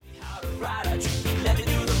ride. I dreamed he let me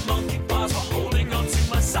do the monkey bars while holding on to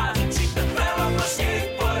my side. I dreamed I fell off my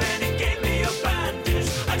skateboard and he gave me a bandage.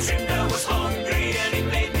 I dreamed I was hungry and he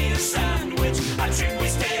made me a sandwich. I dreamed we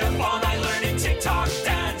stayed up all night learning TikTok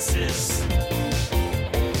dances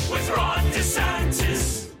with Ron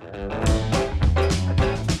DeSantis.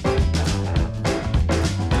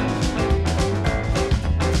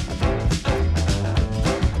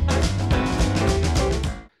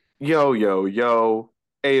 Yo, yo, yo.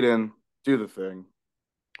 Aiden, do the thing.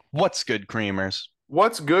 What's good, creamers?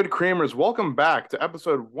 What's good, creamers? Welcome back to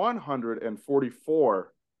episode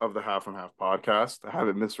 144 of the Half and Half podcast. I have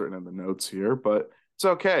it miswritten in the notes here, but it's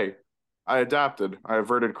okay. I adapted. I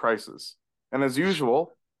averted crisis. And as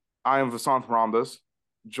usual, I am Vasanth Ramdas,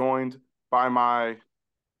 joined by I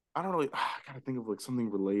gotta think of like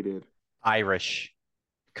something related. Irish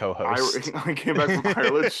co-host. I came back from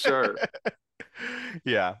Ireland, sure.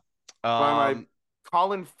 Yeah. By my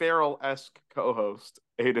Colin Farrell-esque co-host,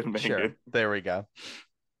 Aiden Mangan. Sure. There we go.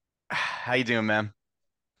 How you doing, man?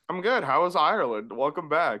 I'm good. How was Ireland? Welcome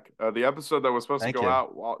back. The episode that was supposed Thank to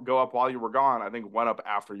you. go up while you were gone, I think went up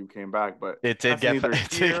after you came back, but It did that's get, neither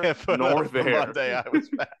here put nor up the there. Monday I was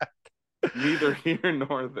back. Neither here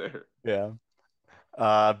nor there. Yeah.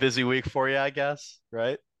 Busy week for you, I guess,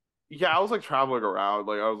 right? Yeah, I was like traveling around.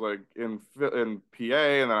 Like I was like in PA,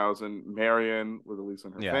 and then I was in Marion with Elise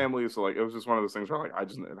and her Yeah. family. So like it was just one of those things where like I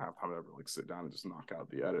just didn't have time to ever like sit down and just knock out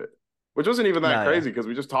the edit, which wasn't even that No, crazy because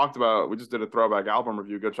we just did a throwback album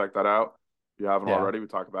review. Go check that out if you haven't Yeah. already. We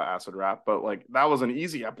talked about acid rap, but like that was an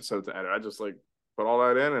easy episode to edit. I just like put all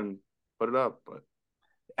that in and put it up. But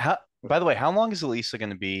By the way, how long is Elisa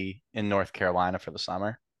going to be in North Carolina for the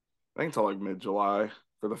summer? I think until like mid-July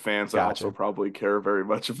for the fans that Gotcha. also probably care very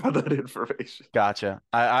much about that information. Gotcha.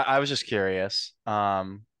 I was just curious.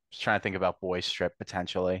 Just trying to think about Boys Trip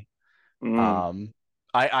potentially. Mm.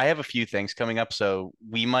 I have a few things coming up, so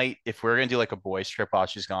we might, if we're gonna do like a boys trip while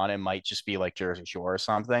she's gone, it might just be like Jersey Shore or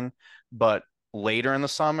something. But later in the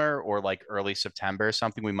summer or like early September or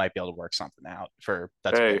something, we might be able to work something out for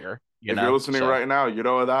that's Hey, bigger. If you're listening right now, you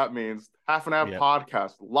know what that means. Half and Half Yep.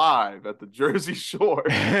 podcast live at the Jersey Shore.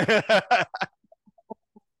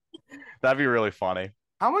 That'd be really funny.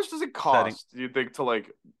 How much does it cost, do you think, to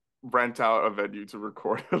like rent out a venue to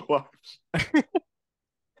record it live?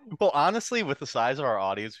 Well, honestly, with the size of our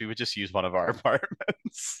audience, we would just use one of our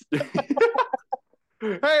apartments.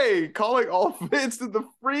 Hey, calling all fans to the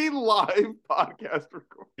free live podcast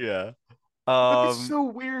record. Yeah. That'd be so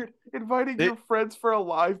weird inviting your friends for a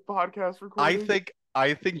live podcast recording.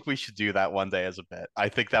 I think we should do that one day as a bit. I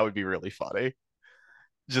think that would be really funny.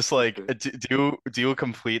 Just like do a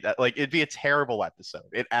complete, like it'd be a terrible episode.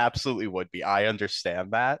 It absolutely would be. I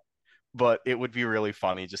understand that, but it would be really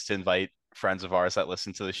funny just to invite friends of ours that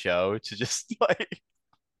listen to the show to just like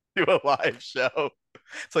do a live show.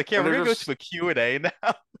 It's like, yeah, And we're they're gonna just- go to a Q&A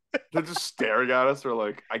now. They're just staring at us. They're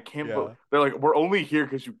like, I can't. Yeah. They're like, we're only here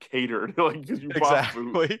because you catered, like because you bought food.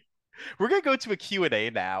 Exactly. We're gonna go to a Q&A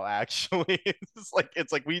now, actually.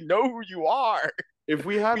 It's like we know who you are. If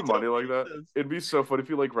we had We money don't like need that, this. it'd be so fun if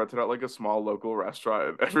you like rented out like a small local restaurant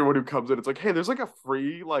and everyone who comes in, it's like, hey, there's like a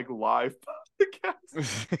free like live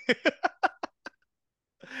podcast.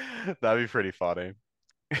 That'd be pretty funny.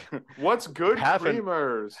 What's good, Half and-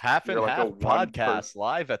 creamers? Half and You're like Half a one podcast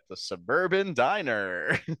live at the Suburban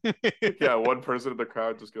Diner. Yeah, one person in the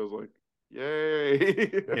crowd just goes like,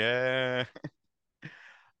 yay. Yeah.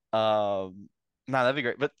 No, that'd be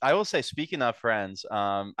great. But I will say, speaking of friends,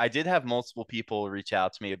 I did have multiple people reach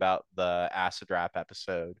out to me about the acid rap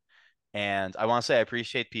episode. And I want to say I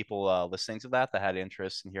appreciate people listening to that had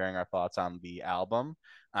interest in hearing our thoughts on the album.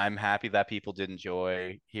 I'm happy that people did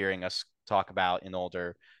enjoy hearing us talk about an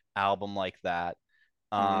older album like that.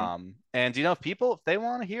 And if they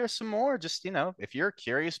want to hear some more, just if you're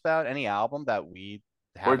curious about any album that we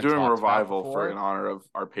We're haven't doing talked about revival before, in honor of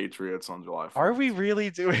our Patriots on July 4th. Are we really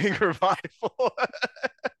doing revival?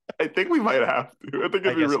 I think we might have to. I think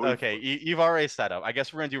it'd be really okay. fun. You've already set up. I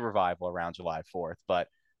guess we're gonna do revival around July 4th, but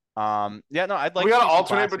yeah, no, I'd like We to gotta do some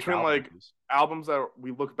alternate classic between album like reviews. albums that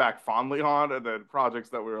we look back fondly on and then projects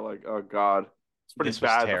that we were like, oh god, it's pretty This was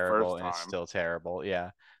bad the terrible first and time. it's still terrible.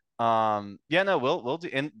 Yeah. Yeah, no, we'll do,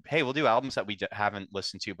 and hey, we'll do albums that we haven't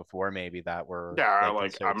listened to before, maybe that were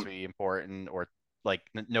considered to be important or like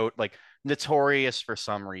notorious for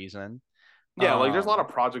some reason. Yeah, like there's a lot of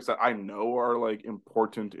projects that I know are like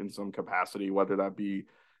important in some capacity, whether that be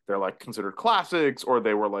they're like considered classics or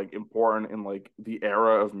they were like important in like the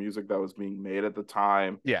era of music that was being made at the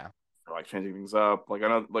time. Yeah. Or like changing things up. Like I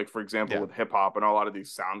know, like for example, with hip hop, I know a lot of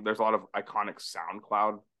these there's a lot of iconic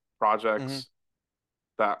SoundCloud projects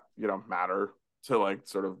that matter to like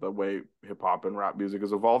sort of the way hip hop and rap music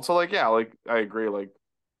has evolved. So like yeah, like I agree. Like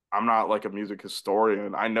I'm not like a music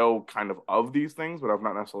historian. I know kind of these things, but I've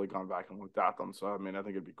not necessarily gone back and looked at them. So I mean, I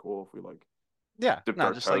think it'd be cool if we like Yeah, dipped no,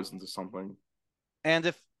 our just like, toes into something. and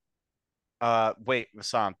if wait,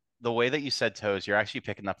 Vasant, the way that you said toes, you're actually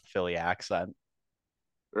picking up the Philly accent.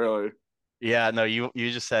 Really. Yeah, no, you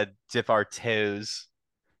just said dip our toes.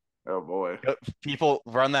 Oh boy. People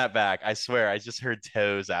run that back. I swear, I just heard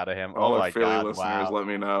toes out of him. All Oh our my Philly God, listeners, wow. let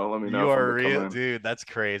me know. Let me know You if I'm are real, becoming. dude. That's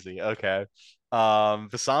crazy. Okay.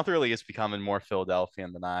 Vasant really is becoming more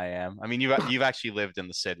Philadelphian than I am. I mean, you've actually lived in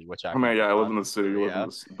the city, which I I've mean, never yeah, I live in done. the city. So You live in yeah,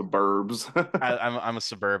 the burbs. I'm a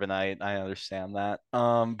suburbanite. I understand that.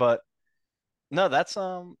 But no, that's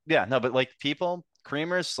yeah, no, but like people,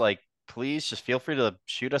 creamers, like please just feel free to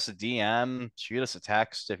shoot us a DM, shoot us a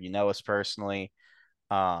text if you know us personally.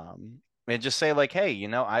 Um, and just say like, hey,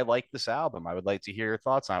 I like this album. I would like to hear your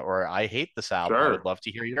thoughts on it, or I hate this album. I would Sure. love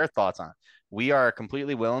to hear your thoughts on it. We are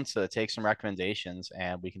completely willing to take some recommendations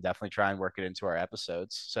and we can definitely try and work it into our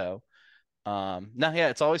episodes. So no, yeah,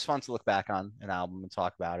 it's always fun to look back on an album and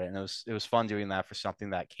talk about it. And it was fun doing that for something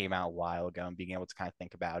that came out a while ago and being able to kind of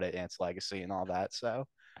think about it and its legacy and all that. So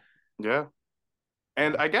Yeah.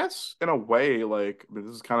 And yeah. I guess in a way, like this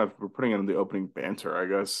is kind of we're putting it in the opening banter. I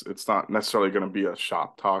guess it's not necessarily going to be a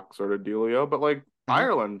shop talk sort of dealio, but like Mhm.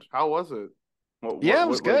 Ireland, how was it? Yeah, it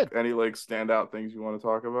was What like good. any like standout things you want to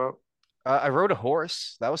talk about? I rode a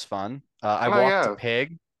horse. That was fun. I Oh walked a yeah,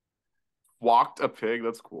 pig. walked a pig.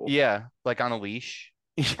 That's cool. Yeah, like on a leash.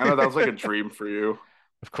 I know that was like a dream for you.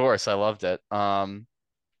 Of course, I loved it.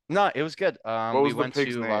 No, it was good. What We was the went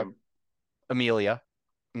pig's to name? Amelia,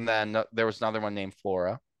 and then there was another one named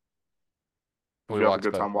Flora. Did We you have a walked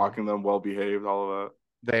good both time of them. walking them? Well behaved, all of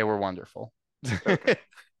They were wonderful. that. Okay.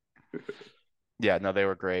 Yeah, no, they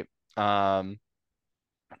were great. Um,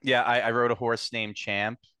 yeah, I rode a horse named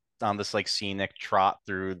Champ on this like scenic trot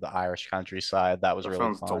through the Irish countryside. That was That really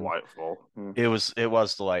sounds fun. delightful. Yeah. It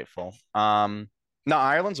was delightful. No,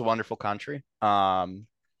 Ireland's a wonderful country.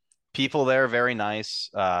 People there are very nice.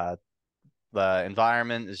 The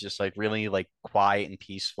environment is just like really like quiet and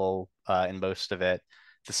peaceful in most of it.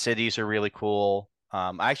 The cities are really cool.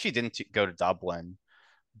 I actually didn't go to Dublin,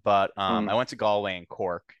 but I Mm. went to Galway and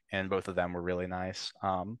Cork, and both of them were really nice.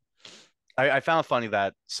 I found it funny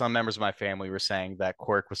that some members of my family were saying that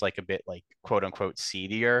Cork was like a bit like quote unquote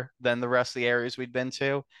seedier than the rest of the areas we'd been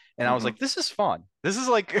to. And I was Hmm. like, this is fun. This is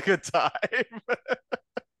like a good time.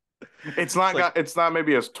 It's like, It's not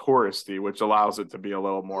maybe as touristy, which allows it to be a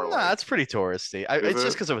little more nah, like, it's pretty touristy. is It's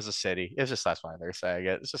just it? because it was a city. It's just that's why they're saying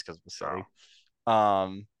it. It's just because of the city. Oh.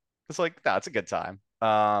 Um, it's like, no, it's a good time.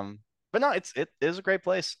 But no, it is a great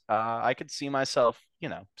place. I could see myself,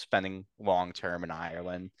 spending long term in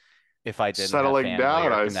Ireland if I didn't have Settling family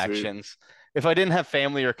down, or I see. connections. If I didn't have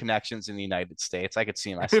family or connections in the United States, I could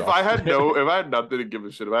see If I myself. had no, if I had nothing to give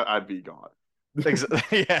a shit about, I'd be gone.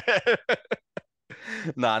 Yeah.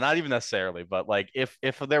 No, not even necessarily, but like if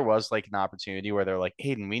there was like an opportunity where they're like,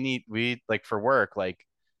 Hayden, we like for work, like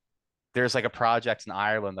there's like a project in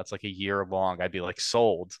Ireland that's like a year long, I'd be like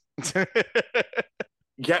sold.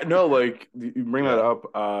 Yeah, no, like you bring that Yeah.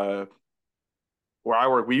 up. Where I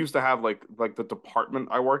work, we used to have like the department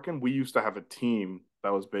I work in, we used to have a team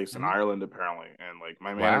that was based in Mhm. Ireland apparently, and like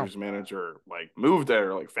my Wow. manager's manager like moved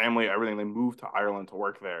there, like family, everything. They moved to Ireland to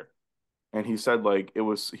work there, and he said like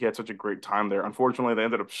he had such a great time there. Unfortunately, they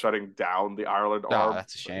ended up shutting down the Ireland Oh, arm,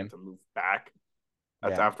 that's a so he had shame. to move back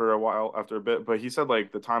Yeah. after a while, after a bit. But he said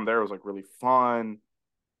like the time there was like really fun.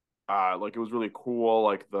 Like it was really cool.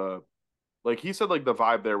 Like he said like the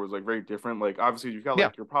vibe there was like very different. Like obviously you got Yeah.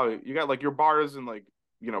 like you got like your bars and like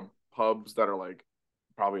pubs that are like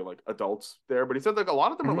probably like adults there, but he said like a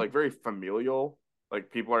lot of them are Hmm. like very familial.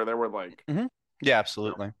 Like people are there with like Hmm. Yeah, their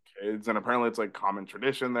absolutely. kids, and apparently it's like common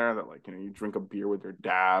tradition there that like you drink a beer with your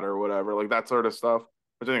dad or whatever, like that sort of stuff,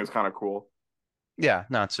 which I think is kind of cool. Yeah,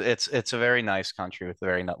 no, it's a very nice country with a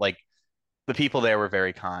very like the people there were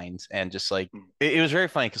very kind and just like Mm. it was very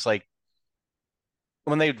funny because like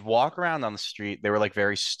when they'd walk around on the street, they were like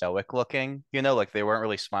very stoic looking, like they weren't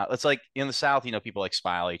really smile. It's like in the South, people like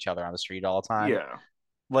smile at each other on the street all the time. Yeah,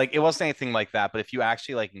 Like it wasn't anything like that, but if you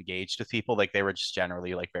actually like engaged with people, like they were just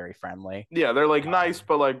generally like very friendly. yeah, they're like nice, Um,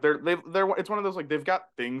 but like they're it's one of those like they've got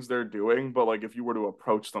things they're doing, but like if you were to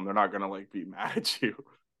approach them, they're not gonna like be mad at you.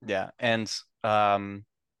 yeah, and um,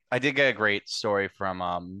 I did get a great story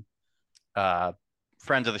from uh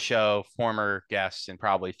friends of the show, former guests, and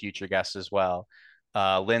probably future guests as well.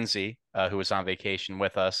 Lindsay, who was on vacation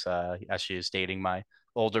with us, as she is dating my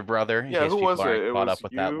older brother, in Yeah, case who people was it? aren't It caught up was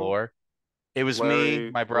with that you, lore. It was me,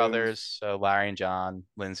 Larry, my Linz. brothers, so Larry and John,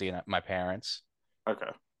 Lindsay, and my parents.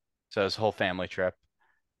 Okay. So his whole family trip.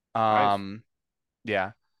 Nice. Um,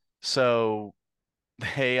 yeah. So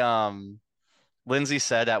they Lindsay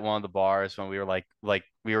said at one of the bars when we were like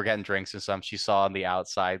we were getting drinks and stuff, she saw on the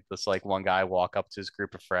outside this like one guy walk up to his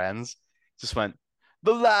group of friends, just went,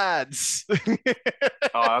 the lads.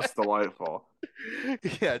 Oh, that's delightful.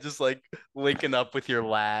 Yeah, just like linking up with your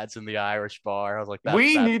lads in the Irish bar. I was like,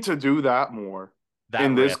 We that need to do that more that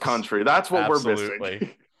in this rips. country. That's what we're missing.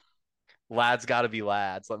 Absolutely. Lads gotta be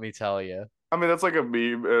lads, let me tell you. I mean, that's like a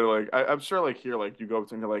meme. Like I'm sure, like here, like you go up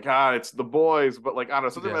to and you're like, it's the boys, but like I don't know,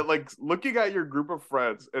 something Yeah. about like looking at your group of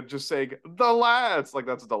friends and just saying the lads, like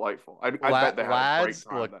that's delightful. I bet they had a great Lads,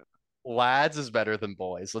 time. look, That lads is better than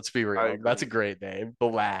boys. Let's be I real. That's a agree, great name. The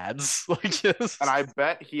lads. Like and just I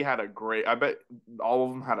bet he had a great. I bet all of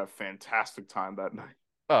them had a fantastic time that night.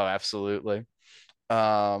 oh, absolutely.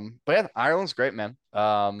 But yeah, Ireland's great, man.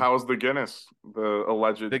 How was the Guinness? The The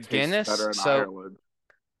alleged tastes Guinness, better in so Ireland.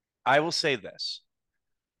 I will say this.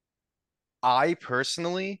 I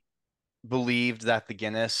personally believed that the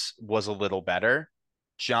Guinness was a little better.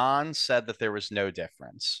 John said that there was no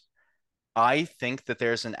difference. I think that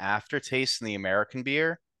there's an aftertaste in the American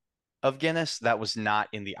beer of Guinness that was not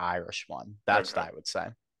in the Irish one. That's Okay. what I would say.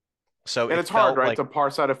 So And it it's hard, felt right, like, to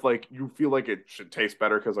parse out if like you feel like it should taste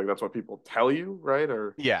better because like that's what people tell you, right?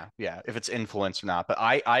 Or yeah, yeah, if it's influence or not. But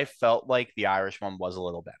I felt like the Irish one was a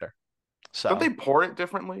little better. don't So they pour it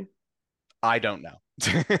differently? I don't know.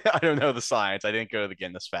 I don't know the science. I didn't go to the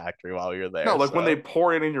Guinness factory while we were No, there. like when So they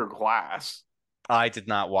pour it in your glass, I did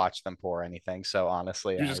not watch them pour anything. So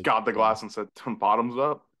honestly, you just got the yeah. glass and said bottoms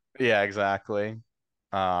up. Yeah, exactly.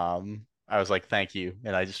 I was like, thank you.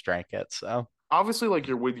 And I just drank it. So Obviously, like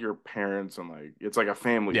you're with your parents and like it's like a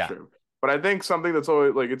family yeah. trip. But I think something that's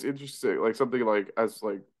always like it's interesting, like something like as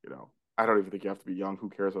like, I don't even think you have to be young. Who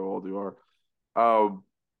cares how old you are? Um,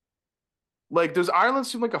 like does Ireland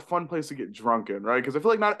seem like a fun place to get drunk in, right? Because I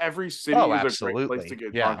feel like not every city Oh, is a great place to absolutely.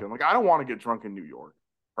 get drunk Yeah. in. Like I don't want to get drunk in New York,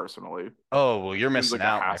 personally. Oh, well, you're Seems missing like a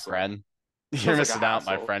out, my hassle. friend. You're Feels like a missing out,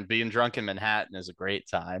 my hassle. friend. Being drunk in Manhattan is a great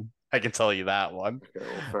time. I can tell you that one. Okay,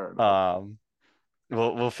 well, fair enough. Um,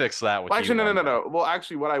 we'll fix that Well, with you actually, no, no, one no, day. no. Well,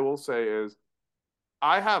 actually, what I will say is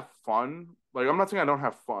I have fun. Like, I'm not saying I don't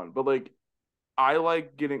have fun, but like, I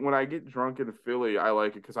like getting when I get drunk in Philly, I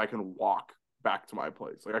like it because I can walk back to my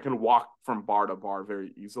place. Like, I can walk from bar to bar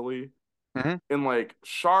very easily. Hmm. In like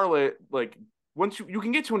Charlotte, like once you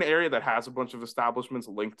can get to an area that has a bunch of establishments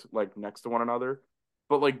linked like next to one another,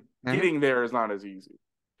 but like Hmm. getting there is not as easy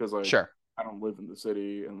because like Sure. I don't live in the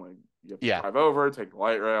city and like you have to Yeah. drive over, take the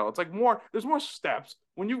light rail. It's like more there's more steps.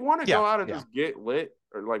 When you want to Yeah. go out and Yeah. just get lit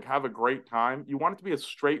or like have a great time, you want it to be as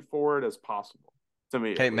straightforward as possible, to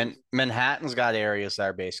me Okay. at least. Manhattan's got areas that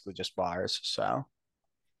are basically just bars. So,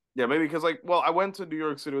 Yeah, maybe because like, well, I went to New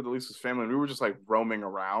York City with Elisa's family and we were just like roaming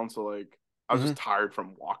around. So like, I was mhm. just tired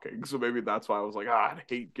from walking. So maybe that's why I was like, I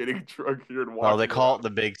hate getting drunk here and Well, they walking call it around. the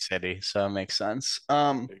big city, so it makes sense.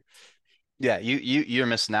 Like, Yeah, you're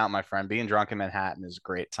missing out, my friend. Being drunk in Manhattan is a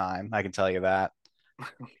great time. I can tell you that.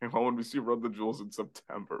 okay, well, when we see Run the Jewels in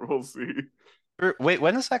September, we'll see. Wait,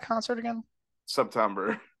 when is that concert again?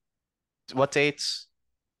 September. What dates?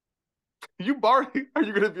 You bar? Are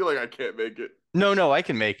you gonna be like, I can't make it? No, no, I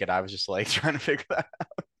can make it. I was just like trying to figure that.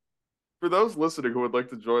 For those listening who would like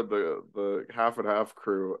to join the half and half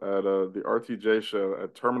crew at the RTJ show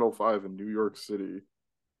at Terminal 5 in New York City,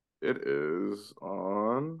 it is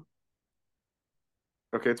on.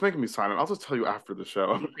 Okay, it's making me sign it. I'll just tell you after the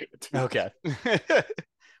show. I'm not gonna do Okay.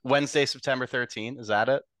 Wednesday, September 13th. Is that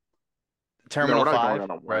it? No, we're Terminal not going 5,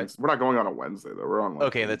 on a right? Wednesday. We're not going on a Wednesday though. We're on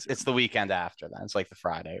like the Okay, that's it's weekend. the weekend after then. It's like the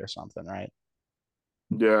Friday or something, right?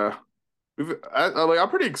 Yeah, like I'm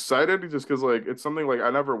pretty excited just because like it's something like I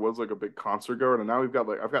never was like a big concert goer, and now I've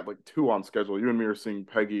got like two on schedule. You and me are seeing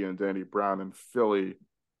Peggy and Danny Brown in Philly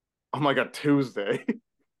on like a Tuesday.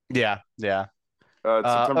 Yeah, yeah.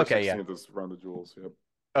 It's September Okay, yeah. 16th is Run the Jewels. Yep.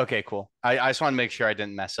 Okay, cool. I just want to make sure I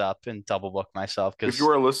didn't mess up and double book myself If you because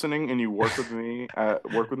are listening and you work with me,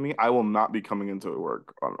 I will not be coming into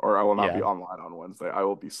work or I will not be yeah, online on Wednesday. I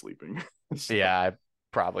will be sleeping. So, yeah,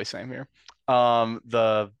 probably same here.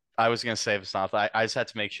 The I was gonna say this off. I just had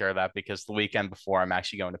to make sure of that because the weekend before I'm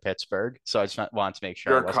actually going to Pittsburgh, so I just wanted to make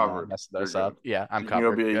sure I you're wasn't covered. messing You're those good. up. Yeah, I'm You can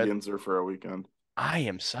go covered. be a Good. Yinzer for a weekend. I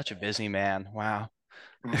am such a busy man. Wow.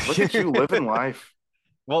 Look at you living life.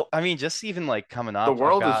 Well, I mean, just even like coming The up,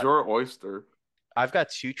 world is your oyster. I've got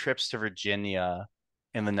two trips to Virginia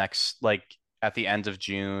in the next like at the end of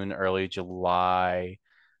June, early July.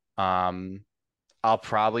 Um, I'll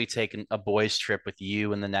probably take a boys trip with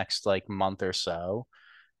you in the next like month or so.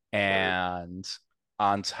 Word. And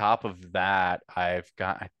On top of that, do I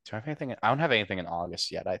have anything? I don't have anything in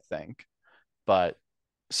August yet, I think. But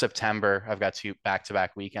September, I've got two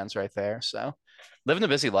back-to-back weekends right there. So living a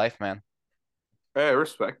busy life, man. Hey, I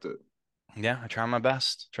respect it. Yeah, I try my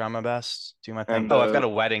best. Try my best. Do my thing. And Oh, I've got a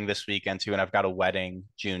wedding this weekend too, and I've got a wedding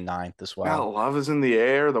June 9th as yeah, well. love is in the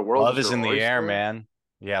air. The world Love is is your in the air, oyster. man.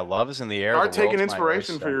 Yeah, love is in the air. The Start taking world's my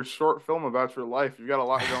inspiration for oyster. your short film about your life. You've got a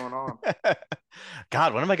lot going on.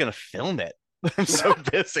 God, when am I gonna film it? I'm so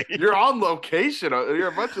busy. You're on location. You're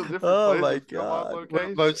a bunch of different Oh places. my Film on God.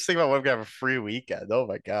 location. I was just thinking about when I'm gonna have a free weekend. Oh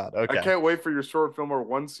my God. I Okay. can't wait for your short film where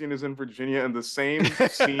one scene is in Virginia and the same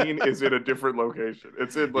scene is in a different location.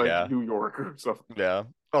 It's in like Yeah. New York or something. Yeah.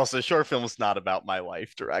 Also, short film is not about my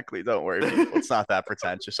life directly. Don't worry, people. It's not that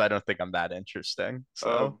pretentious. I don't think I'm that interesting.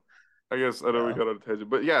 So, I guess I know we yeah. got on a tangent,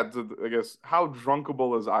 but yeah, I guess how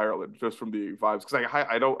drunkable is Ireland just from the vibes? Because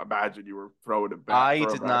I don't imagine you were I throwing did back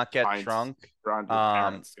not get pints drunk. around your Um,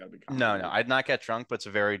 parents. Gotta be kind of no, weird. I did not get drunk, but it's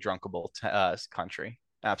a very drunkable country.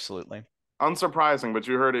 Absolutely. Unsurprising, but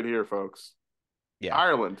you heard it here, folks. Yeah.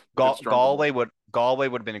 Ireland, it's drunkable. Galway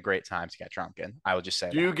would have been a great time to get drunk in. I would just say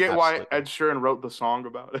Do you that. get why Absolutely. Ed Sheeran wrote the song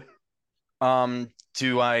about it?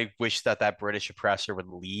 Do I wish that British oppressor would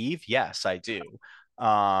leave? Yes, I do.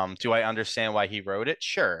 Do I understand why he wrote it?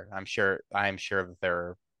 Sure. I'm sure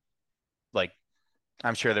that like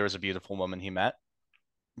I'm sure there was a beautiful woman he met.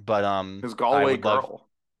 But His I Galway would love girl.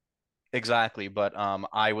 exactly, but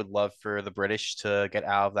I would love for the British to get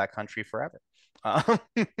out of that country forever. Um,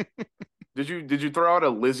 Did you throw out a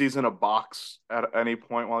Lizzie's in a box at any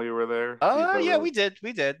point while you were there? Do you throw yeah, that? we did.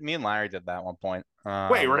 We did. Me and Larry did that at one point.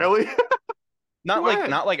 Wait, really? When?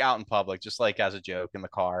 Not like out in public, just like as a joke in the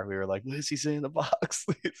car. We were like, Lizzie's in the box.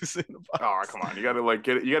 Lizzie's in the Oh, box. come on. You gotta like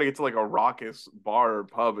get it. You gotta get to like a raucous bar or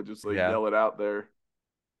pub and just like Yeah. yell it out there.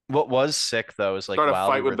 What was sick though is like Start a while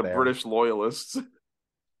we fight were with the there, British loyalists.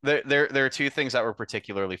 there are two things that were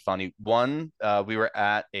particularly funny. One, we were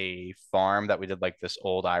at a farm that we did like this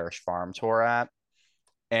old Irish farm tour at,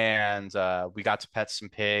 and we got to pet some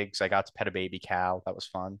pigs. I got to pet a baby cow. That was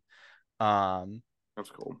fun. Um, That's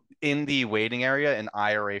cool. in the waiting area, an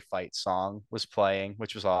IRA fight song was playing,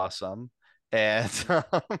 which was awesome. And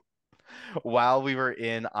while we were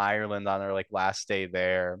in Ireland on our like last day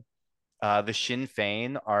there, the Sinn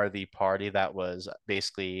Féin are the party that was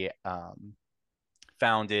basically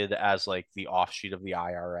founded as like the offshoot of the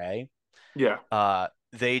IRA. Yeah.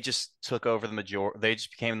 They just took over the major. They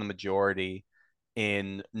just became the majority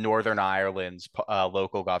in Northern Ireland's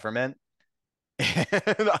local government.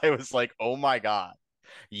 And I was like, oh my God,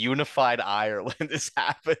 unified Ireland is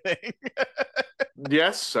happening.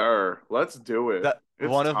 Yes, sir. Let's do it. That It's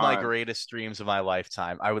one of my time. greatest dreams of my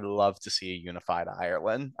lifetime. I would love to see a unified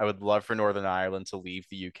Ireland. I would love for Northern Ireland to leave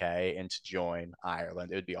the UK and to join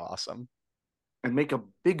Ireland. It would be awesome. And make a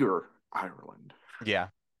bigger Ireland. Yeah,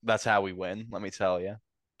 that's how we win, let me tell you.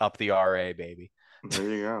 Up the RA, baby. There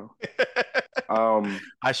you go. Um,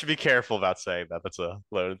 I should be careful about saying that. That's a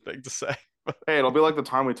loaded thing to say. hey, it'll be like the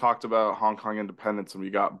time we talked about Hong Kong independence and we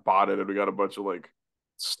got botted and we got a bunch of like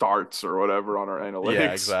starts or whatever on our analytics. Yeah,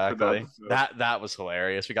 for exactly. episode. That was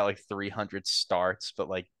hilarious. We got like 300 starts, but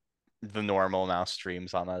like the normal now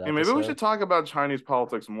streams on that Hey, maybe we episode. should talk about Chinese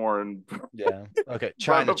politics more and Yeah. Okay.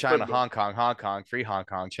 But- China, Hong Kong, free Hong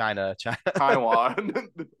Kong, China. Taiwan.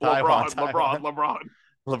 Taiwan, LeBron.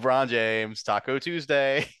 LeBron James, Taco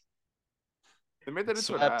Tuesday. They made that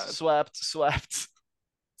into an ad. Swept. It's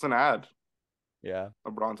an ad. Yeah.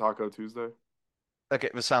 LeBron Taco Tuesday. Okay,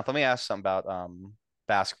 Vasanth, let me ask something about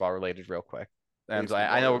basketball related real quick. And Please,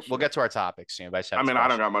 I know sure. we'll get to our topics soon, but I just have I this mean, I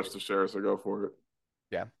don't question got for much you. to share, so go for it.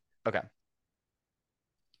 Okay.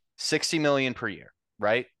 60 million per year,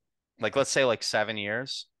 right? Like let's say like 7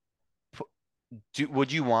 years.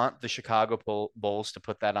 Would you want the Chicago Bulls to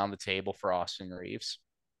put that on the table for Austin Reeves?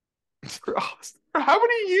 For how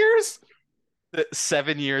many years?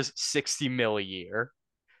 7 years, 60 mil a year.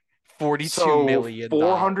 42 So million.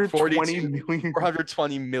 420 million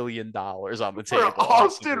 $420 million on the for table.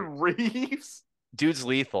 Austin Reeves. Dude's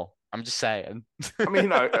lethal. I'm just saying. I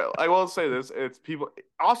mean, I will say this: it's people.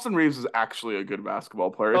 Austin Reeves is actually a good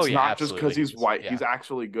basketball player. It's Oh, yeah, not just because absolutely. he's white. Yeah. He's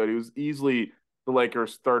actually good. He was easily the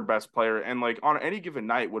Lakers' third best player, and like on any given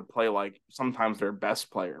night would play like sometimes their best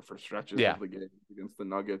player for stretches Yeah. of the game against the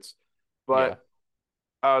Nuggets. But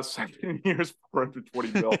 7 years,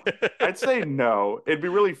 420 mil. I'd say no. It'd be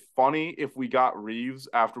really funny if we got Reeves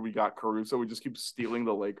after we got Caruso. We just keep stealing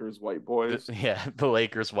the Lakers' white boys. Yeah, the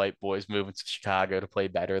Lakers white boys moving to Chicago to play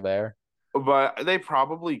better there. But they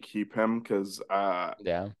probably keep him because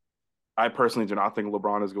Yeah. I personally do not think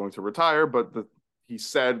LeBron is going to retire. But he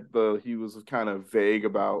said he was kind of vague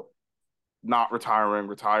about not retiring,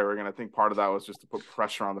 and I think part of that was just to put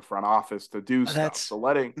pressure on the front office to do stuff. That's So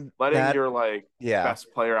letting that. your like Yeah.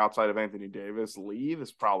 best player outside of Anthony Davis leave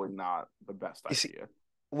is probably not the best You see, idea.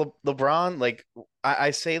 LeBron, like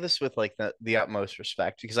I say this with like the utmost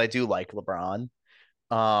respect because I do like LeBron.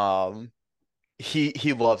 Um,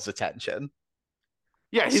 he loves attention.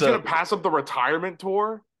 Yeah, he's So gonna pass up the retirement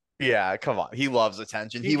tour. yeah, come on, he loves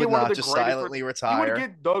attention. He'd He get would one of not the just greatest. silently He would retire.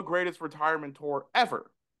 get the greatest retirement tour ever.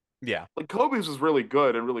 Yeah. Like Kobe's was really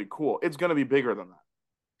good and really cool. It's gonna be bigger than that.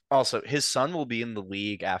 Also, his son will be in the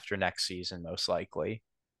league after next season, most likely. Yeah,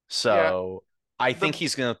 So I think the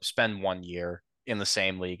he's gonna spend 1 year in the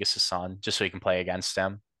same league as his son, just so he can play against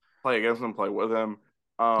him. play against him, play with him.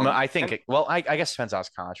 I think And well, I guess it depends on his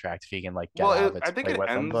contract if he can like get well, out of it I to think play it with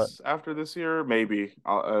him, but ends after this year. Maybe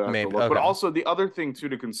I'll have to maybe look. But okay. also the other thing too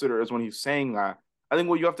to consider is when he's saying that. I think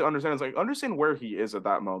what you have to understand is like understand where he is at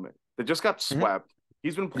that moment. They just got Mhm. swept.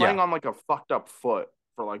 He's been Yeah, playing on like a fucked up foot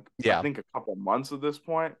for like I yeah. think a couple months at this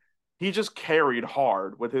point. He just carried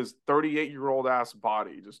hard with his 38-year-old ass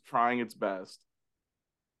body, just trying its best.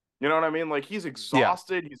 You know what I mean? Like he's Yeah.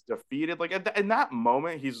 exhausted, he's defeated. Like in that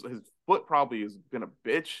moment, his foot probably has been a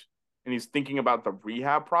bitch, and he's thinking about the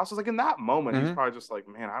rehab process. Like in that moment, he's Hmm. probably just like,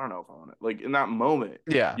 man, I don't know if I want it. Like in that moment,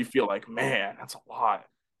 Yeah. you feel like, man, that's a lot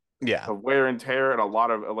Yeah. of wear and tear and a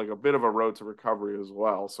lot of like a bit of a road to recovery as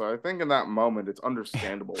well. So I think in that moment, it's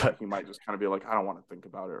understandable why But he might just kind of be like, I don't want to think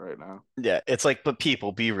about it right now. yeah, it's like, but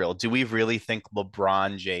people, be real. Do we really think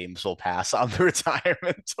LeBron James will pass on the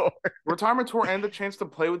retirement tour? Retirement tour and the chance to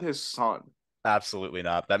play with his son. Absolutely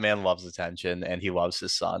not. That man loves attention and he loves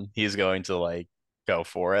his son. He's going to like go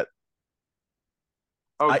for it.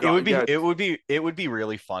 Oh It would God, be yeah. it would be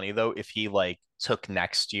really funny though if he like took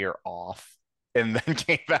next year off and then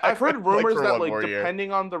came I've back heard like rumors for that one like more year.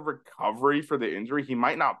 depending on the recovery for the injury, he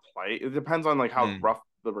might not play. It depends on like how Hmm, rough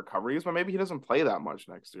the recovery is, but maybe he doesn't play that much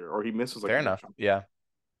next year, or he misses like fair a good enough. chunk. Yeah,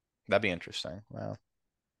 that'd be interesting. Wow.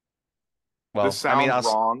 This Well, I mean, sounds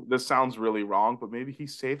wrong. This sounds really wrong, but maybe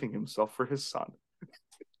he's saving himself for his son.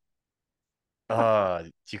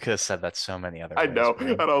 you could have said that so many other I ways, know,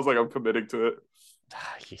 and bro. I was like, I'm committing to it.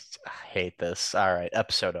 I hate this. All right,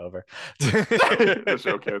 episode over. The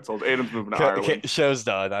show canceled. Adam's moving to Ireland. Show's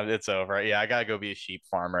done. It's over. Yeah, I gotta go be a sheep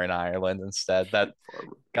farmer in Ireland instead. That Sheep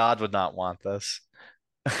farmer. God would not want this.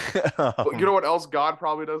 Well, you know what else God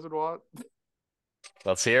probably doesn't want?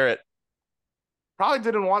 Let's hear it. Probably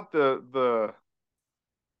didn't want the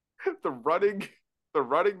running the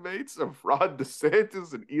running mates of Ron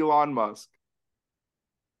DeSantis and Elon Musk.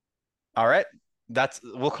 All right.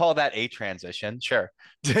 We'll call that a transition. Sure.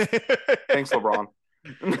 Thanks, LeBron.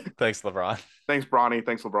 Thanks, LeBron. Thanks, Bronny.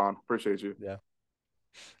 Thanks, LeBron. Appreciate you. Yeah.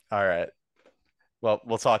 All right. Well,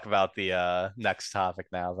 we'll talk about the next topic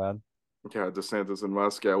now then. Yeah, DeSantis and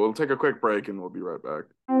Musk. Yeah, we'll take a quick break and we'll be right back.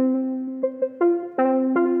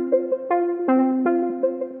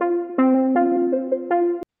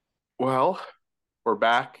 Well, we're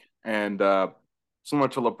back, and similar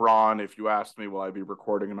to LeBron, if you asked me, will I be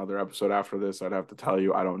recording another episode after this? I'd have to tell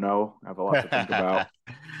you, I don't know. I have a lot to think about.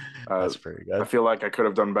 That's pretty I good. feel like I could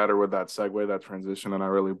have done better with that segue, that transition, and I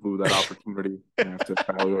really blew that opportunity. I have to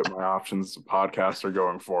evaluate my options as a podcaster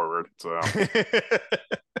going forward. So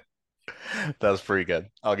That was pretty good.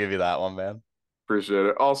 I'll give you that one, man. appreciate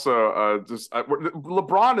it. Also,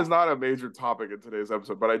 LeBron is not a major topic in today's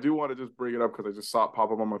episode, but I do want to just bring it up because I just saw it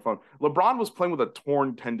pop up on my phone. LeBron was playing with a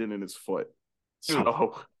torn tendon in his foot.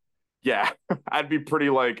 So, yeah, I'd be pretty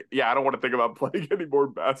like, yeah, I don't want to think about playing any more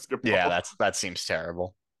basketball. Yeah, that seems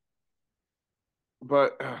terrible.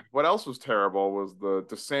 But what else was terrible was the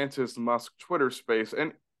DeSantis Musk Twitter space,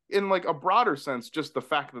 and in like a broader sense, just the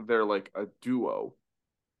fact that they're like a duo.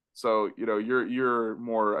 So you're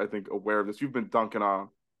more, I think, aware of this. You've been dunking on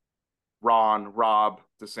Rob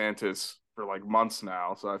DeSantis for like months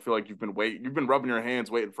now. So I feel like you've been rubbing your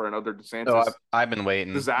hands waiting for another Oh, DeSantis I've been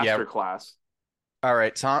waiting. disaster Yeah. class. All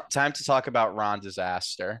right, time to talk about Ron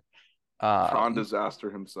Disaster. Ron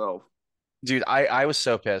Disaster himself. Dude, I was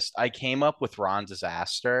so pissed. I came up with Ron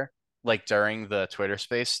Disaster like during the Twitter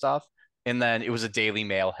space stuff, and then it was a Daily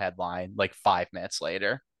Mail headline like 5 minutes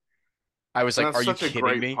later. I was And like, that's "Are you such a kidding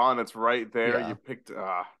great me?" pun. It's right there. Yeah, You picked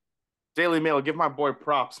Daily Mail. Give my boy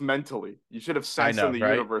props mentally. You should have I sensed in know, the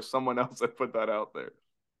right? universe someone else had put that out there.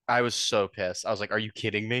 I was so pissed. I was like, "Are you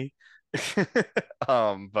kidding me?"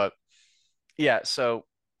 But yeah, so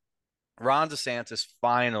Ron DeSantis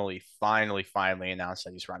finally announced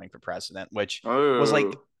that he's running for president, which was like,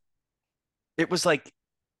 Oh, it was like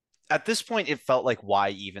at this point, it felt like why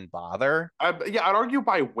even bother? yeah, I'd argue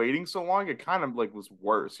by waiting so long, it kind of like was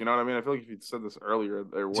worse. You know what I mean? I feel like if you'd said this earlier,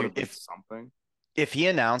 there would Dude, have been something. if he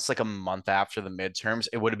announced like a month after the midterms,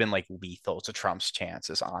 it would have been like lethal to Trump's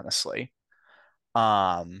chances, honestly.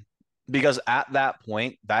 Um, because at that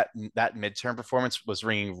point, that midterm performance was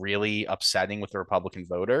ringing really upsetting with the Republican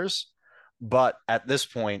voters. But at this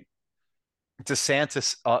point,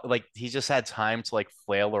 DeSantis, like he just had time to like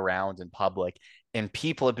flail around in public, and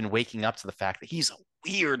people have been waking up to the fact that he's a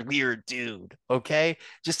weird, weird dude. Okay,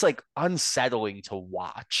 just like unsettling to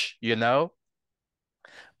watch, you know.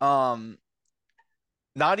 Um,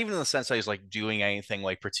 not even in the sense that he's like doing anything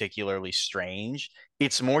like particularly strange.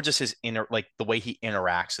 It's more just his inner, like the way he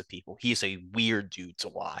interacts with people. He's a weird dude to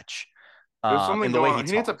watch. There's something In the way going he on.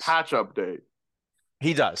 He needs a talks. patch update.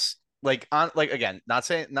 He does. Like on like again, not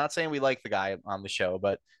saying we like the guy on the show,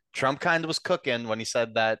 but Trump kind of was cooking when he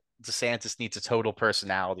said that DeSantis needs a total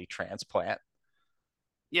personality transplant.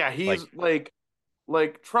 Yeah, Like, he's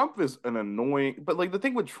like Trump is an annoying, but like the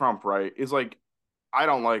thing with Trump, right, is like I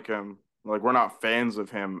don't like him. Like we're not fans of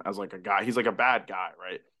him as like a guy. He's like a bad guy,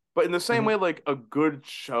 right? But in the same mhm. way, like a good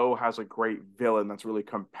show has a great villain that's really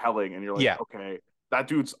compelling, and you're like, Yeah. okay, that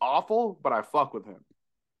dude's awful, but I fuck with him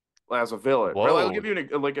as a villain. Right? Like, I'll Whoa. give you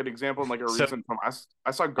like an example and like a So recent film.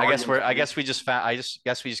 I saw Guardians I 3. guess we just found I just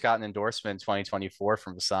guess we just got an endorsement in 2024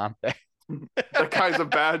 from Vasante. That guy's a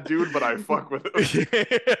bad dude, but I fuck with him.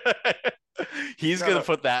 He's gonna Yeah,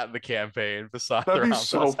 put that in the campaign. that'd Vasante be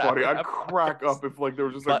so Ramos funny. I'd Aftermath crack podcast. up if like there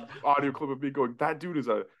was just an But audio clip of me going, that dude is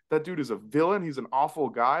a villain. He's an awful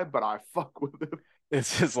guy, but I fuck with him."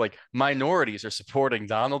 it's just like minorities are supporting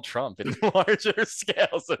Donald Trump in larger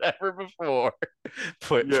scales than ever before.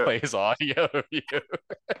 Yeah, Plays audio of you.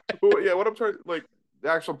 well, yeah. What I'm trying like the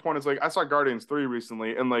actual point is like I saw Guardians 3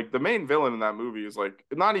 recently, and like the main villain in that movie is like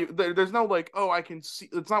not even there's no like oh I can see.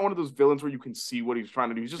 It's not one of those villains where you can see what he's trying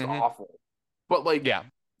to do. He's just Hmm. awful, but like Yeah,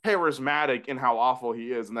 charismatic in how awful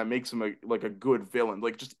he is, and that makes him like a good villain,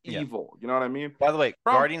 like just yeah. evil. You know what I mean? By the way,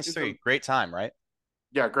 Trump Guardians is a 3, great time, right?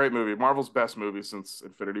 yeah, great movie. Marvel's best movie since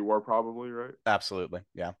Infinity War, probably, right? Absolutely.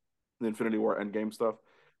 Yeah. The Infinity War Endgame stuff.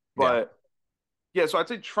 Yeah. But yeah, so I'd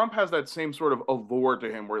say Trump has that same sort of allure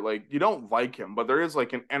to him where like you don't like him, but there is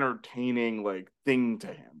like an entertaining like thing to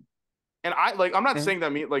him. And I like I'm not Mhm. saying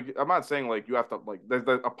that mean like I'm not saying like you have to like there's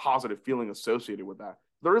a positive feeling associated with that.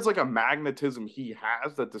 There is like a magnetism he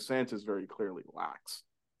has that DeSantis very clearly lacks.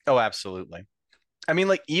 Oh, absolutely. I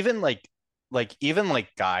mean, even like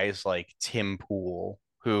guys like Tim Pool,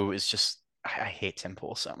 who is just I hate Tim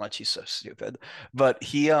Pool so much. He's so stupid. But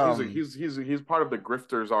he He's part of the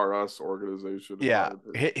Grifters R Us organization, in my yeah,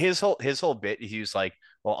 opinion. his whole bit, he was like,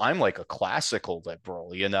 well, I'm like a classical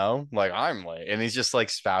liberal, you know? Like I'm like, and he's just like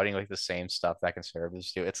spouting like the same stuff that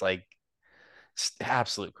conservatives do. It's like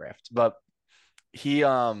absolute grift. But he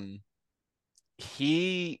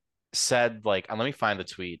he said like, and let me find the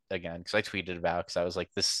tweet again because I tweeted about because I was like,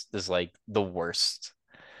 this is like the worst.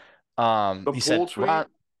 The He said pool Ron, tweet,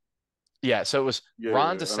 yeah, so it was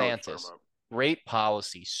Ron I know what you're talking DeSantis, about. great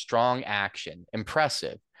policy, strong action,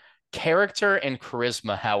 impressive. Character and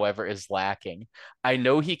charisma, however, is lacking. I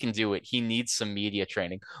know he can do it. He needs some media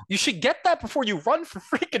training. You should get that before you run for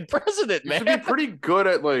freaking president, You should be man. pretty good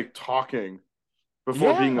at like talking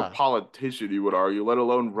before being a Yeah. politician, you would argue, let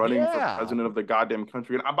alone running for Yeah. president of the goddamn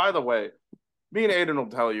country. And by the way, me and Aiden will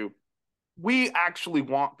tell you, we actually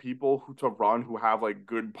want people to run who have like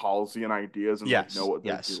good policy and ideas and like know Yes. what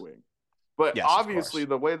they're Yes. doing. But Yes, of obviously, course.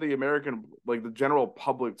 the way the American, like the general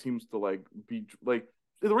public seems to like be like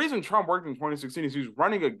the reason Trump worked in 2016 is he was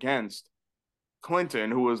running against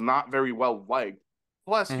Clinton, who was not very well liked.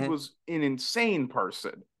 Plus, he Hmm. was an insane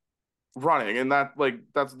person running, and that like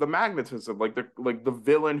that's the magnetism, like the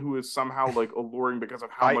villain who is somehow like alluring because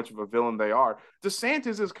of how I much of a villain they are.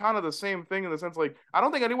 DeSantis is kind of the same thing in the sense like I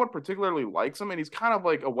don't think anyone particularly likes him, and he's kind of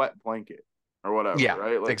like a wet blanket or whatever, yeah,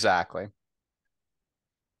 right? Like exactly.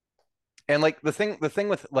 And like the thing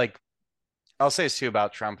with like I'll say this too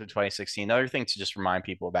about Trump in 2016. Another thing to just remind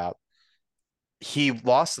people about, he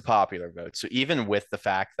lost the popular vote. So even with the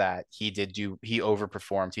fact that he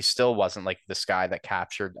overperformed, he still wasn't like this guy that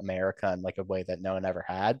captured America in like a way that no one ever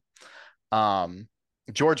had. Um,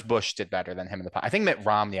 George Bush did better than him in the I think Mitt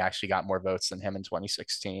Romney actually got more votes than him in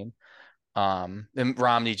 2016. And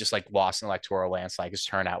Romney just like lost an electoral landslide. His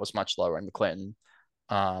turnout was much lower in the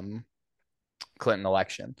um, Clinton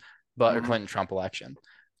election, but or mhm. Clinton Trump election.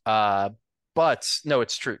 Uh, but no,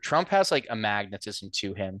 it's true. Trump has like a magnetism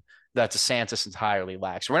to him that DeSantis entirely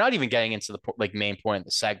lacks. We're not even getting into the like main point of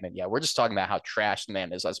the segment yet. We're just talking about how trash the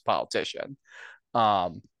man is as a politician.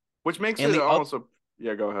 Um, Which makes and it the other, almost a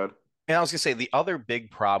yeah. Go ahead. and I was gonna say the other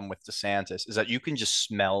big problem with DeSantis is that you can just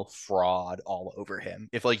smell fraud all over him.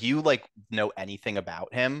 If like you like know anything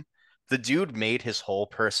about him, the dude made his whole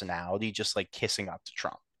personality just like kissing up to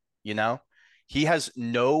Trump, you know? He has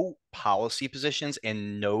no policy positions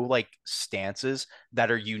and no like stances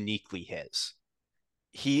that are uniquely his.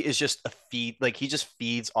 He is just a feed, like he just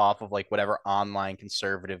feeds off of like whatever online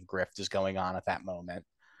conservative grift is going on at that moment.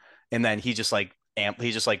 And then he just like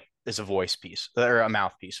is a voice piece or a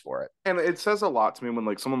mouthpiece for it. And it says a lot to me when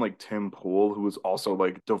like someone like Tim Pool, who is also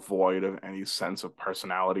like devoid of any sense of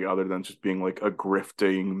personality other than just being like a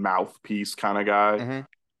grifting mouthpiece kind of guy, Mhm.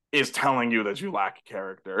 is telling you that you lack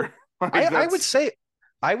character. Like I would that's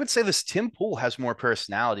say this Tim Pool has more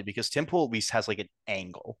personality because Tim Pool at least has like an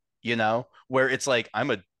angle, you know, where it's like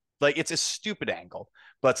it's a stupid angle,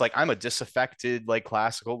 but it's like I'm a disaffected like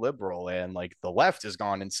classical liberal and like the left has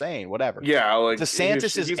gone insane, whatever. yeah, like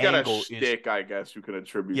DeSantis's he's got a angle is shtick, I guess you could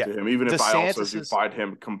attribute yeah, to him. Even if I also do DeSantis's find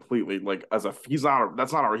him completely like as a he's not a,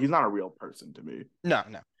 that's not a he's not a real person to me.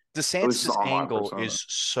 no. At least his DeSantis's online angle persona. is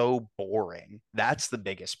so boring. That's the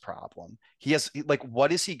biggest problem. Like,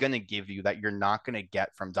 what is he going to give you that you're not going to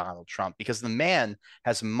get from Donald Trump? Because the man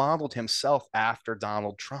has modeled himself after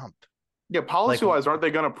Donald Trump. Yeah, Like, policy wise, aren't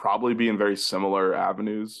they going to probably be in very similar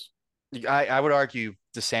avenues? I would argue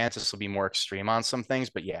DeSantis will be more extreme on some things,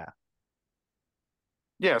 but yeah.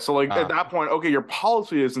 Yeah, so like at Um, that point, okay, your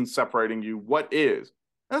policy isn't separating you. What is?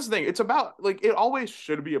 That's the thing. It's about like it always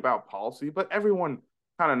should be about policy, but everyone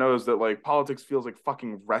kind of knows that like politics feels like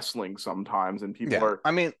fucking wrestling sometimes, and people yeah. are,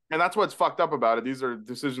 I mean, and that's what's fucked up about it. These are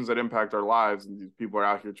decisions that impact our lives, and these people are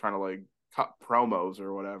out here trying to like cut promos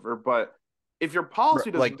or whatever. But if your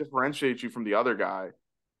policy doesn't like, differentiate you from the other guy,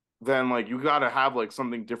 then like you got to have like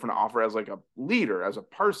something different to offer as like a leader, as a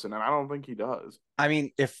person, and I don't think he does. I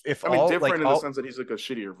mean, if I mean, all like different in the all sense that he's like a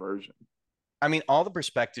shittier version. I mean, all the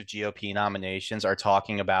prospective GOP nominations are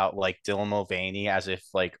talking about like Dylan Mulvaney as if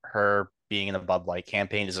like her being in the Bud Light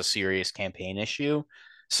campaign is a serious campaign issue.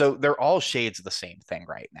 So they're all shades of the same thing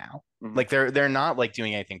right now. Mhm. Like they're not like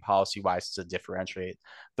doing anything policy wise to differentiate.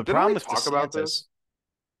 The Didn't we problem with talk about DeSantis, this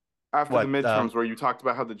after the what? midterms where you talked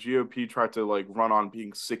about how the GOP tried to like run on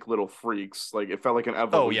being sick little freaks? Like it felt like an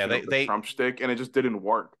Oh yeah, evolution of the Trump shtick, and it just didn't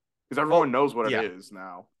work because well everyone knows what it yeah. is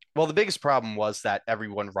now. Well, the biggest problem was that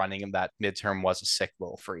everyone running in that midterm was a sick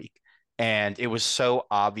little freak. And it was so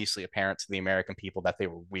obviously apparent to the American people that they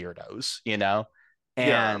were weirdos, you know?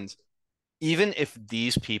 Yeah, And even if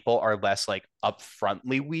these people are less like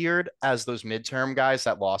upfrontly weird as those midterm guys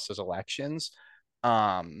that lost those elections,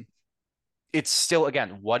 um, it's still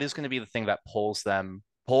again, what is going to be the thing that pulls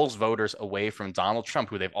voters away from Donald Trump,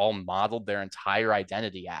 who they've all modeled their entire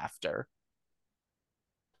identity after,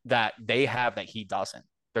 that they have that he doesn't.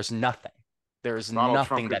 There's nothing. There's Donald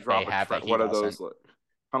Trump nothing could that they drop a have track. that he One of doesn't. those like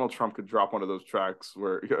Donald Trump could drop one of those tracks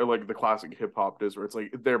where like the classic hip hop is where it's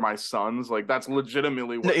like they're my sons. Like that's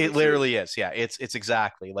legitimately No, what it this is. literally is. Yeah, it's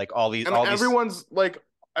exactly like And everyone's like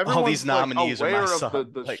all these nominees are my aware of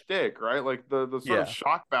son. the Like, shtick, right? Like the sort of yeah.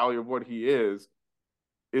 shock value of what he is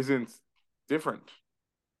isn't different.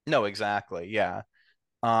 No, exactly. Yeah.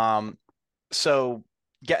 Um, so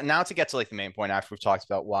get to like the main point after we've talked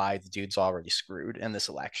about why the dude's already screwed in this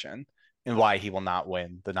election and why he will not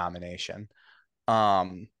win the nomination.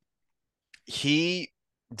 Um, he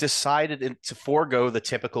decided to forego the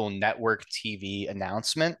typical network TV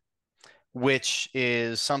announcement, which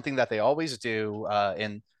is something that they always do.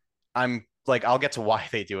 And I'm like, I'll get to why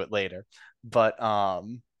they do it later. But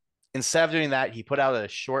instead of doing that, he put out a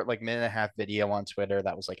short, like minute and a half video on Twitter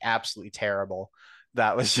that was like absolutely terrible.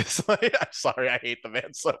 That was just like, I'm sorry, I hate the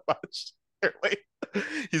man so much. Really.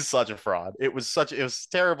 He's such a fraud. It was a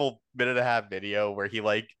terrible minute and a half video where he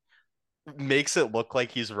like makes it look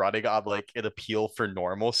like he's running on like an appeal for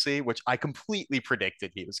normalcy, which I completely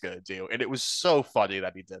predicted he was going to do. And it was so funny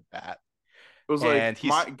that he did that. It was like And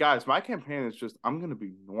he's my campaign is just I'm gonna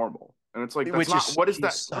be normal, and it's like that's which not is what is he's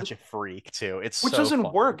that? such a freak too. It's Which so doesn't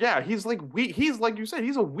funny. work. Yeah, he's like he's like you said,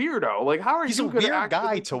 he's a weirdo. Like how are He's a you gonna weird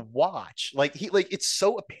guy actually? to watch. Like it's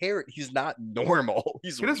so apparent he's not normal.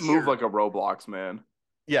 He's He just move weird. like a Roblox man.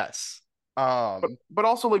 Yes. But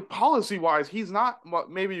also like policy wise, he's not. Well,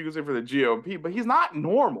 maybe you could say for the GOP, but he's not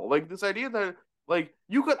normal. Like this idea that like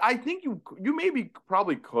you could, I think you maybe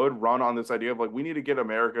probably could run on this idea of like we need to get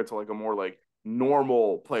America to like a more like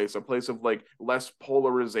normal place, a place of like less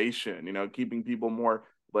polarization. You know, keeping people more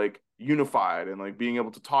like unified and like being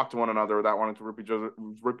able to talk to one another without wanting to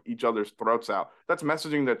rip each other's throats out. That's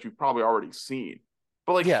messaging that you've probably already seen.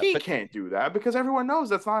 But like Yeah, he but can't do that because everyone knows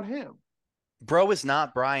that's not him. bro is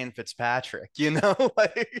not Brian Fitzpatrick, you know?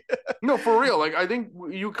 Like No, for real. Like I think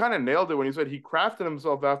you kind of nailed it when you said he crafted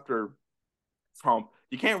himself after Trump.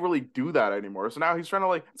 You can't really do that anymore. So now he's trying to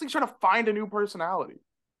like it's like trying to find a new personality.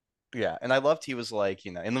 Yeah, and I loved he was like,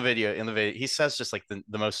 in the video, he says just like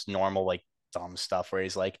the most normal, like dumb stuff where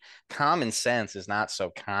he's like, common sense is not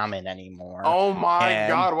so common anymore. Oh my And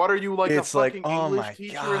God, what are you like a it's like, fucking oh English my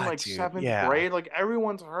teacher in God, like dude. seventh Yeah. grade? Like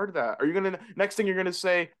everyone's heard that. Are you gonna next thing you're gonna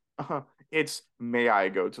say, it's may I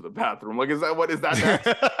go to the bathroom? Like, is that next,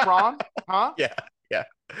 Ron? Huh? Yeah, yeah.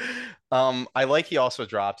 I like he also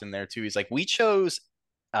dropped in there too. He's like, we chose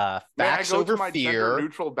May I facts go to over my gender fear.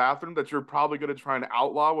 neutral bathroom that you're probably gonna try and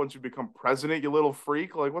outlaw once you become president, you little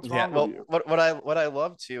freak? Like, what's Yeah, wrong with well, you? what I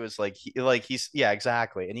love too is he's yeah,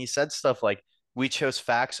 exactly. And he said stuff like we chose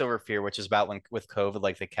facts over fear, which is about when with COVID,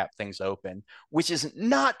 like they kept things open, which is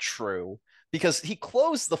not true because he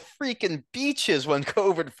closed the freaking beaches when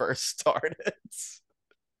COVID first started.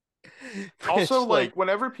 Also, Which like like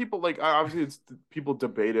whenever people like obviously it's people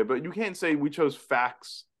debate it, but you can't say we chose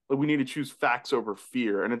facts. Like we need to choose facts over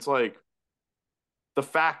fear, and it's like the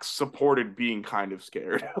facts supported being kind of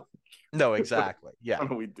scared. no, what, exactly. Yeah.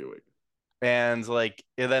 what are we doing? And This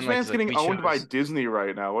then like man's he's like getting we owned by chose Disney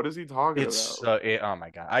right now. What is he talking about? oh my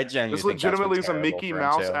God. I This genuinely think that's been legitimately is a terrible Mickey for him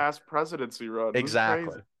Mouse too. ass presidency run. This is crazy.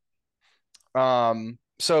 Exactly.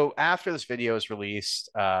 So after this video is released,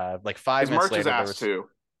 like five His minutes merch is later, there ass was too.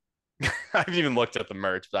 I haven't even looked at the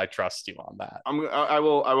merch, but I trust you on that. I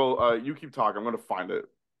will. You keep talking. I'm gonna find it.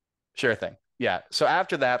 Sure thing. Yeah. So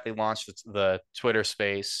after that, they launched the Twitter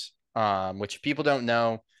Space, which people don't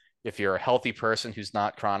know. If you're a healthy person who's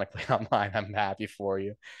not chronically online, I'm happy for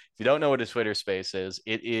you. If you don't know what a Twitter Space is,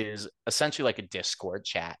 it is essentially like a Discord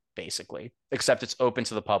chat, basically, except it's open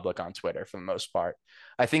to the public on Twitter for the most part.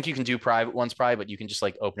 I think you can do private ones, probably, but you can just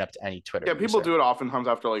like open up to any Twitter Yeah, people user. do it oftentimes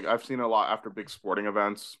after like I've seen it a lot after big sporting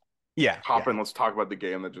events. Yeah, Hop yeah. in, let's talk about the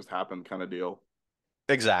game that just happened, kind of deal.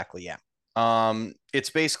 Exactly, yeah. It's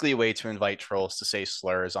basically a way to invite trolls to say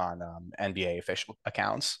slurs on NBA official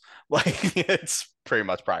accounts. Like it's pretty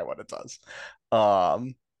much probably what it does.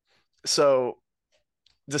 Um, so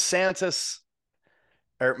DeSantis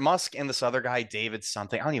or Musk and this other guy, David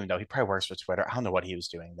something, I don't even know. He probably works for Twitter. I don't know what he was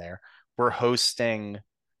doing there. We're hosting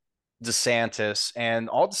DeSantis, and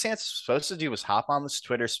all DeSantis was supposed to do was hop on this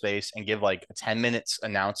Twitter space and give like a 10 minutes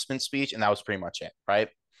announcement speech, and that was pretty much it, right?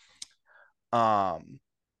 Um,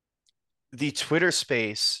 the Twitter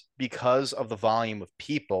space, because of the volume of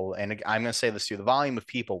people, and I'm going to say this too, the volume of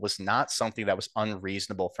people was not something that was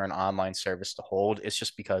unreasonable for an online service to hold. It's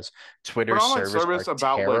just because For an Twitter's online servers service are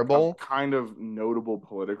about like a terrible. kind of notable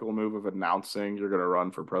political move of announcing you're gonna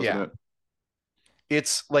run for Yeah. president.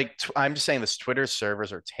 It's like, I'm just saying this Twitter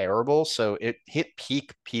servers are terrible. So it hit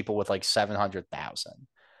peak people with like 700,000,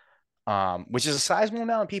 which is a sizable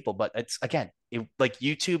amount of people. But it's again, like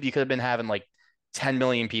YouTube, you could have been having like 10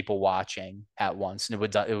 million people watching at once and it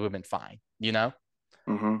would have been fine, you know?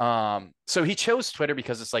 Mm-hmm. So he chose Twitter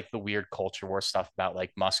because it's like the weird culture war stuff about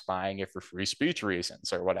like Musk buying it for free speech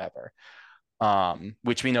reasons or whatever.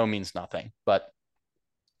 Which we know means nothing. But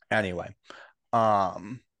anyway,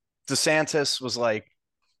 um, DeSantis was like,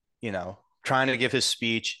 you know, trying to give his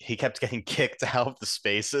speech. He kept getting kicked out of the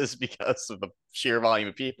spaces because of the sheer volume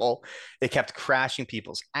of people. It kept crashing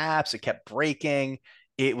people's apps. It kept breaking.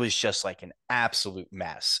 It was just like an absolute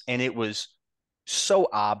mess. And it was so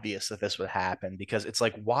obvious that this would happen because it's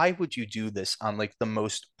like, why would you do this on like the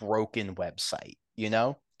most broken website? You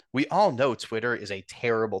know, we all know Twitter is a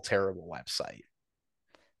terrible, terrible website.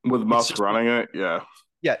 With It's Musk just, running it, yeah.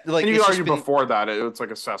 yeah, And like you it's could just argue been, before that it's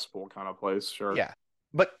like a cesspool kind of place, sure. yeah.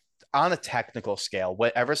 But on a technical scale,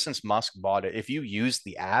 ever since Musk bought it, if you use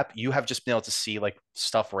the app, you have just been able to see like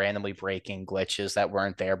stuff randomly breaking glitches that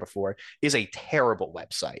weren't there before. It is a terrible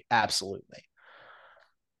website, absolutely.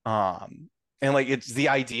 Um, and like it's the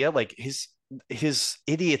idea, like his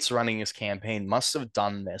idiots running his campaign must have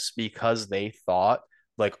done this because they thought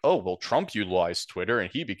like, oh, well, Trump utilized Twitter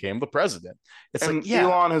and he became the president. It's like, And yeah,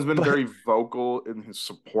 Elon has been but very vocal in his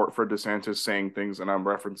support for DeSantis, saying things, and I'm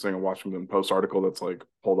referencing a Washington Post article that's like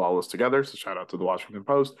pulled all this together. So shout out to the Washington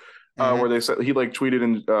Post, mhm, where they said he like tweeted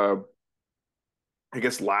in I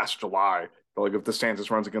guess last July, that, like if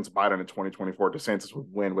DeSantis runs against Biden in 2024, DeSantis would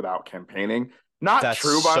win without campaigning. Not that's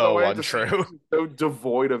true, by the so way. untrue. DeSantis is so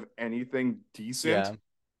devoid of anything decent. Yeah.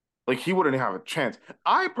 Like he wouldn't have a chance.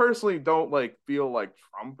 I personally don't like feel like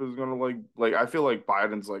Trump is gonna like I feel like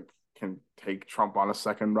Biden's like can take Trump on a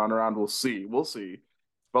second run around. We'll see. We'll see.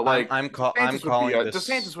 But like I'm calling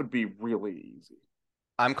DeSantis this would be really easy.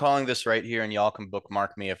 I'm calling this right here, and y'all can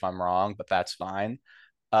bookmark me if I'm wrong, but that's fine.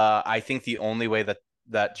 I think the only way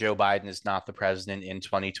that Joe Biden is not the president in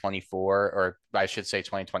 2024, or I should say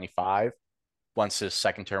 2025, once his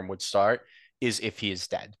second term would start, is if he is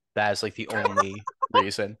dead. That is like the only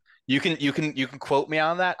reason. You can quote me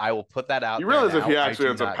on that. I will put that out You there realize if now. he I actually do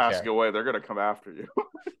ends up not passing care. away, they're gonna come after you.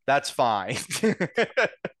 That's fine.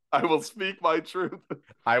 I will speak my truth.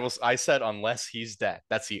 I said unless he's dead.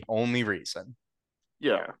 That's the only reason.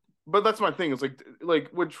 Yeah, but that's my thing. Is like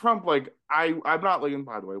with Trump, like I'm not like. And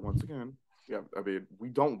by the way, once again, yeah, I mean we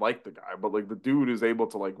don't like the guy, but like the dude is able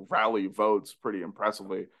to like rally votes pretty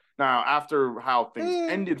impressively. Now, after how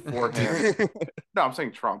things ended for him, no, I'm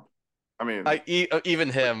saying Trump. I mean, Even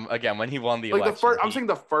like him again when he won the like the election, first. I'm saying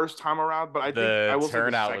the first time around, but I think I the will say the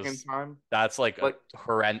turnout second was time. that's like a Like,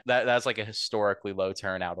 horrend that's like a historically low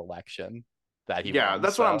turnout election that he yeah, won.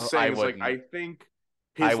 that's what I'm So saying. Is like I think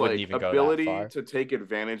I his wouldn't like even go that ability far. to take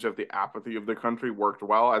advantage of the apathy of the country worked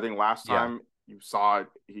well. I think last Yeah. time you saw it,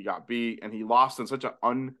 he got beat and he lost in such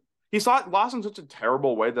he saw it lost in such a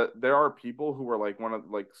terrible way that there are people who are like one of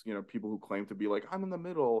like people who claim to be like I'm in the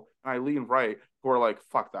middle and I lean right who are like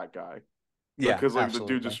fuck that guy Yeah, because like the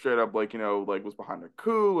dude just absolutely. straight up like like was behind a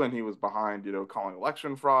coup and he was behind calling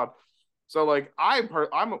election fraud. So like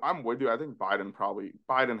I'm with you. I think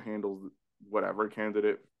Biden handles whatever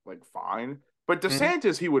candidate like fine, but Mhm.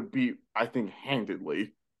 DeSantis he would beat I think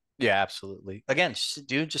handedly. Yeah, absolutely. Again,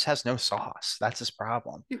 dude just has no sauce. That's his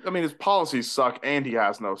problem. I mean his policies suck and he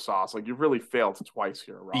has no sauce. Like you really failed twice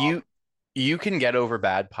here, Rob. You you can get over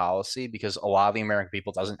bad policy because a lot of the American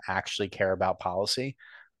people doesn't actually care about policy,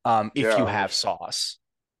 if you Yeah, have that's sauce.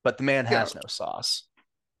 But the man yeah. has no sauce.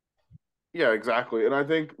 Yeah, exactly. And I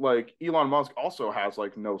think like Elon Musk also has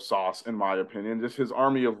like no sauce in my opinion. Just his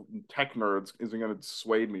army of tech nerds isn't going to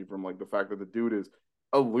dissuade me from like the fact that the dude is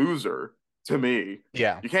a loser to me.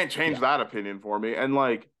 Yeah. You can't change Yeah. that opinion for me. And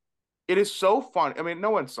like it is so fun. I mean, no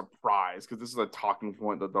one's surprised because this is a talking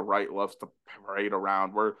point that the right loves to parade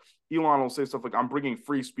around where Elon will say stuff like I'm bringing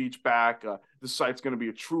free speech back. This site's going to be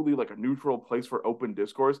a truly like a neutral place for open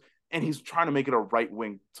discourse and he's trying to make it a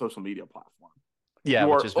right-wing social media platform. Yeah,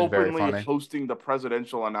 You which are has been very openly funny. hosting the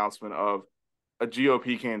presidential announcement of a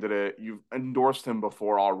GOP candidate. You've endorsed him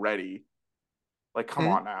before already. Like, come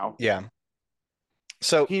Mhm. on now. Yeah.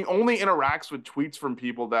 So He only interacts with tweets from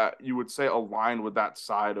people that you would say align with that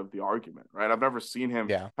side of the argument, right? I've never seen him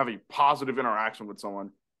yeah. have a positive interaction with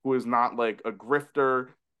someone who is not like a grifter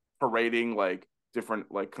parading like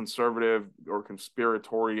different like conservative or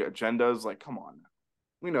conspiratory agendas. Like, come on now.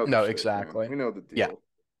 We know the No, shit, man. exactly. We know the Yeah. deal.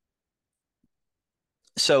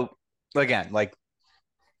 So again, like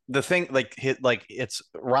the thing, like it's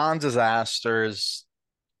Ron DeSaster's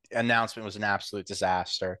announcement was an absolute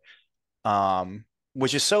disaster.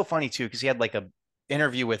 Which is so funny too, because he had like a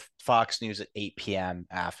interview with Fox News at 8 p.m.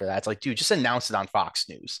 after that. It's like, dude, just announce it on Fox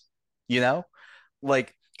News, you know?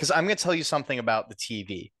 Like, because I'm gonna tell you something about the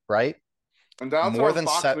TV, right? And down to More our than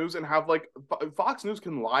Fox set, News and have like Fox News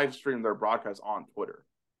can live stream their broadcast on Twitter.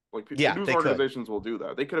 Like yeah, news they could. organizations will do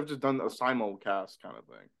that. They could have just done a simulcast kind of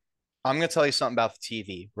thing. I'm gonna tell you something about the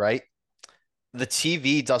TV, right? The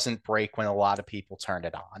TV doesn't break when a lot of people turn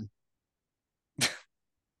it on.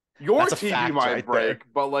 Your That's a TV fact might right there.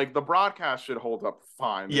 break, but like the broadcast should hold up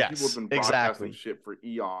fine. These people have Yes, been broadcasting exactly. shit for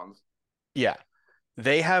eons. Yeah.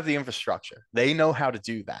 They have the infrastructure. They know how to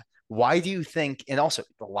do that. Why do you think? And also,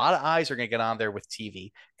 a lot of eyes are going to get on there with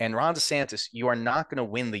TV. And Ron DeSantis, you are not going to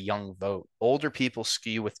win the young vote. Older people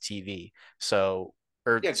skew with TV. So,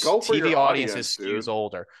 or Yeah, go for TV your audiences audience, skews dude.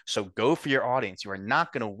 older. So go for your audience. You are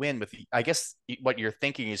not going to win with, I guess what you're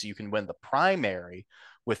thinking is you can win the primary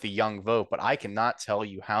with the young vote, but I cannot tell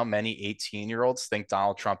you how many 18-year-olds think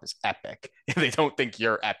Donald Trump is epic if they don't think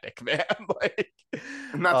you're epic, man. Like,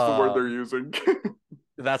 And that's the word they're um, using.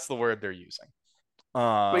 that's the word they're using.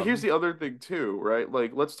 But here's Um, the other thing too, right?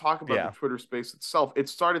 Like, let's talk about the yeah. Twitter space itself. It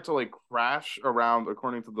started to like crash around,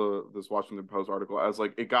 according to this Washington Post article, as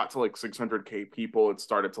like it got to like 600K people. It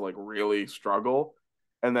started to like really struggle,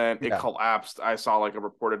 and then it Yeah. collapsed. I saw like a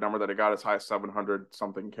reported number that it got as high as 700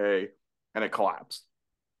 something K, and it collapsed.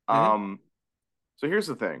 Hmm. Um, so here's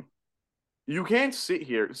the thing: you can't sit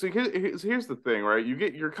here. So here's the thing, right?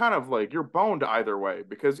 You're kind of like you're boned either way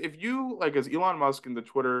because if you like as Elon Musk and the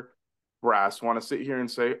Twitter brass want to sit here and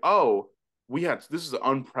say, "Oh, we had this is an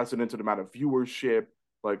unprecedented amount of viewership,"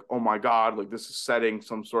 like, "Oh my God, like this is setting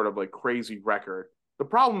some sort of like crazy record." The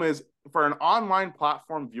problem is for an online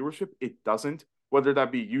platform viewership, it doesn't. Whether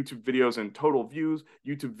that be YouTube videos and total views,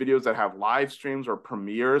 YouTube videos that have live streams or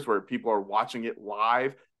premieres where people are watching it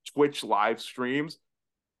live, Twitch live streams,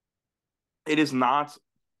 it is not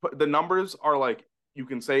the numbers are like you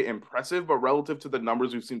can say impressive, but relative to the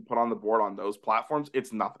numbers we've seen put on the board on those platforms,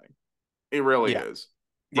 it's nothing. It really Yeah. is.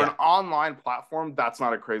 For an Yeah. online platform, that's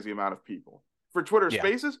not a crazy amount of people. For Twitter Yeah.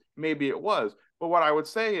 Spaces, maybe it was. But what I would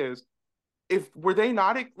say is if were they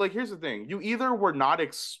not like, here's the thing, you either were not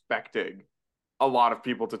expecting a lot of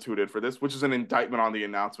people to tune in for this, which is an indictment on the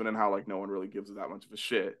announcement and how like no one really gives it that much of a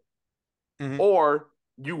shit, Mhm. or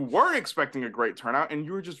you weren't expecting a great turnout and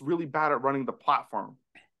you were just really bad at running the platform.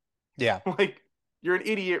 Yeah. Like you're an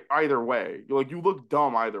idiot either way. You're like, you look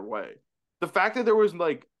dumb either way. The fact that there was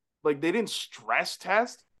like they didn't stress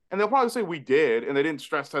test, and they'll probably say we did, and they didn't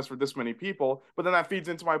stress test for this many people, but then that feeds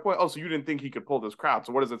into my point. Oh, so you didn't think he could pull this crowd.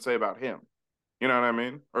 So what does it say about him? You know what I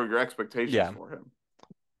mean? Or your expectations Yeah. for him.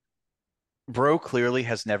 Bro clearly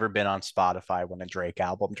has never been on Spotify when a Drake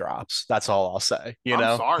album drops. That's all I'll say. You I'm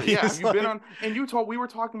know? sorry. Yeah, have He's you been like, on, and you told, we were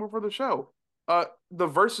talking before the show. The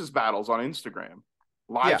versus battles on Instagram,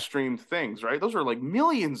 live yeah. streamed things, right? Those are like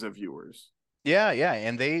millions of viewers. Yeah, yeah.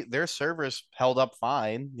 And their servers held up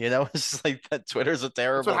fine. You know, it's just like that Twitter's a That's what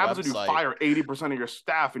terrible happens when you website. fire 80% of your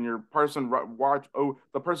staff and your person watch. Oh,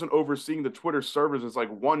 the person overseeing the Twitter servers is like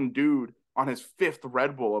one dude on his fifth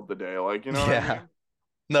Red Bull of the day. Like, you know what I Yeah. mean?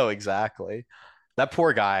 No, exactly. That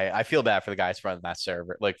poor guy. I feel bad for the guys running that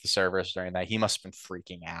server, like the servers during that. He must have been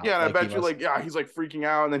freaking out. Yeah, and I Like he bet you must. like, yeah, he's like freaking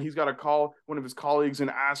out, and then he's got to call one of his colleagues and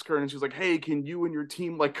ask her, and she's like, "Hey, can you and your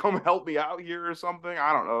team like come help me out here or something?"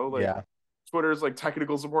 I don't know. Like Yeah. Twitter's like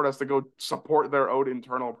technical support has to go support their own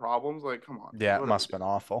internal problems. Like, come on, Yeah, it what are we must have doing? been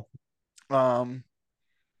awful. Um,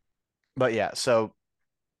 but yeah, so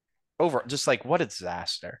over just like what a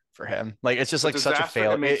disaster for him. Like it's just A like such a disaster.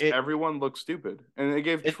 fail. It makes everyone look stupid, and it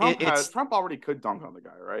gave It's Trump already could dunk on the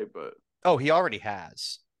guy, right? But oh, he already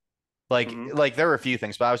has. Like mhm. like there were a few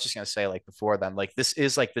things, but I was just gonna say like before then, like this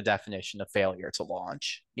is like the definition of failure to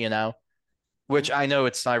launch, you know? Which Mhm. I know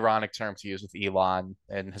it's an ironic term to use with Elon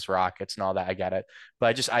and his rockets and all that. I get it.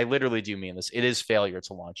 But I literally do mean this. It is failure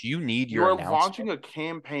to launch. You need You your are announcement. launching a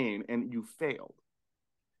campaign and you failed.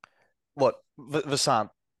 Look, Vasant,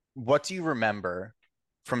 what do you remember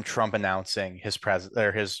from Trump announcing his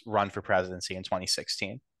run for presidency in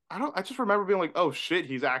 2016? I just remember being like, oh shit,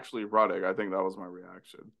 he's actually running. I think that was my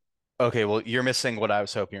reaction. Okay, well, you're missing what I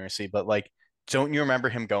was hoping to see, but like, don't you remember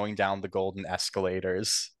him going down the golden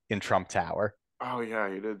escalators in Trump Tower? Oh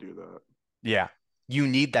yeah, he did do that. Yeah. You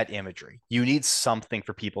need that imagery. You need something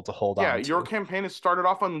for people to hold Yeah, on your to. campaign has started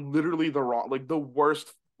off on literally the wrong, like the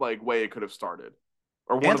worst like way it could have started.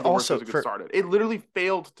 Or one And of the worst ways also it could have started. It literally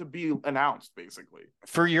failed to be announced, basically.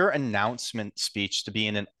 for your announcement speech to be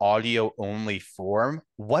in an audio only form,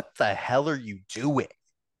 what the hell are you doing?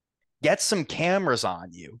 Get some cameras on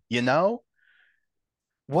you, you know?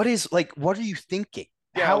 What are you thinking?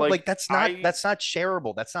 Yeah, How like that's not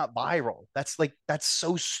shareable. That's not viral. That's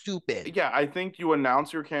so stupid. yeah, I think you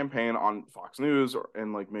announce your campaign on Fox News or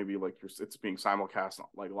and like maybe like it's being simulcast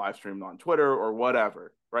like live streamed on Twitter or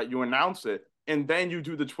whatever, right? You announce it and then you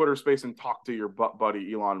do the Twitter space and talk to your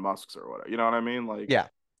buddy Elon Musk's or whatever. You know what I mean? Like Yeah.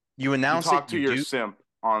 You you announce it, talk to your simp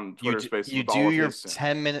on Twitter Spaces you with do all of your his simps.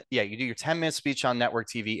 10-minute you do your 10-minute speech on network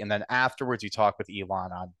TV and then afterwards you talk with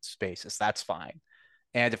Elon on Spaces. That's fine.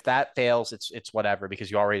 And if that fails, it's whatever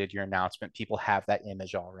because you already did your announcement. People have that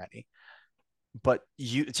image already. But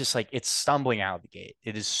you it's just like it's stumbling out of the gate.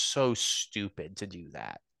 It is so stupid to do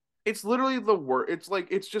that. It's literally the word. It's like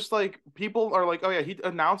it's just like people are like, oh yeah, he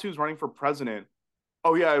announced he was running for president.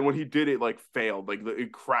 Oh yeah, and when he did it, like failed. Like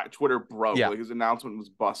Twitter broke. Yeah. Like his announcement was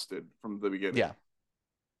busted from the beginning. Yeah.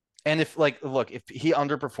 And if like look, if he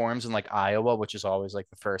underperforms in like Iowa, which is always like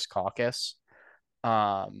the first caucus,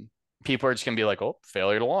 um, people are just gonna be like, oh,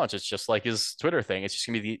 failure to launch. It's just like his Twitter thing. It's just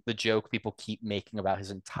gonna be the joke people keep making about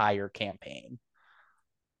his entire campaign.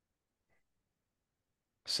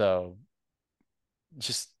 So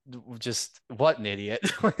just just what an idiot.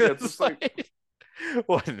 Yeah, it's It's just like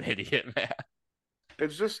what an idiot, man.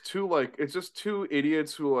 it's just two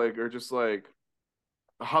idiots who like are just like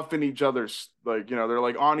huffing each other's like they're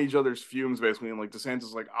like on each other's fumes basically, and like DeSantis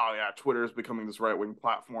is like, oh yeah, Twitter is becoming this right wing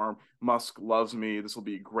platform. Musk loves me. This will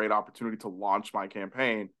be a great opportunity to launch my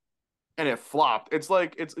campaign, and it flopped. It's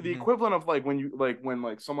like it's the Mhm. equivalent of like when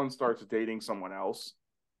like someone starts dating someone else,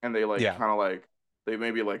 and they like Yeah. kind of like they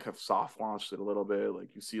maybe like have soft launched it a little bit.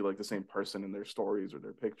 Like you see like the same person in their stories or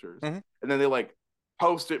their pictures, Mhm. and then they like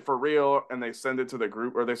post it for real and they send it to the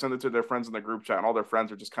group or they send it to their friends in the group chat, and all their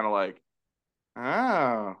friends are just kind of like,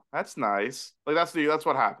 oh, that's nice. Like that's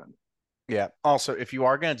what happened. Yeah. Also, if you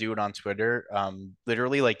are gonna do it on Twitter,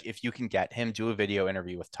 literally like if you can get him, do a video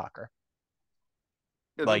interview with Tucker.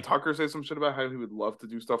 Yeah, didn't Like Tucker say some shit about how he would love to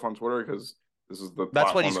do stuff on Twitter because this is the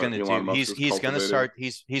that's what platform he's that gonna do. Elon Musk has cultivated?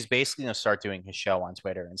 He's basically gonna start doing his show on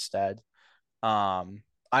Twitter instead. I'm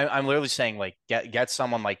literally saying like get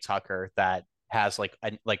someone like Tucker that has like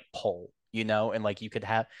a like pull, you know, and like you could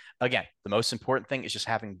have again, the most important thing is just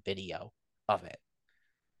having video of it.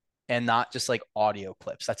 and not just like audio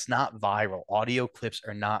clips. That's not viral. Audio clips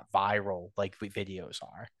are not viral like videos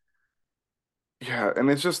are. Yeah, and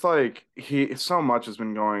it's just like so much has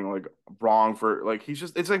been going like wrong for like he's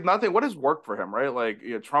just it's like nothing. What has worked for him, right? Like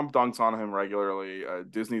Trump dunks on him regularly.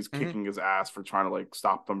 Disney's Mhm. kicking his ass for trying to like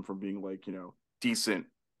stop them from being like decent.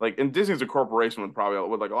 Like, and Disney's a corporation with probably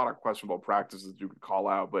with like a lot of questionable practices you could call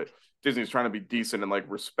out, but Disney's trying to be decent and like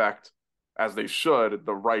respect as they should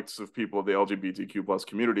the rights of people of the LGBTQ plus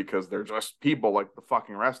community because they're just people like the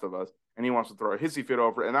fucking rest of us. And he wants to throw a hissy fit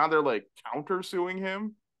over it. And now they're like counter suing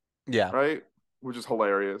him, Yeah, right? Which is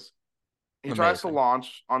hilarious. He tries to amazing.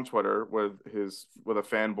 launch on Twitter with a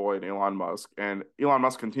fanboy Elon Musk, and Elon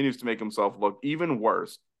Musk continues to make himself look even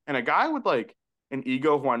worse. And a guy with like an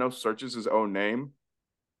ego who I know searches his own name,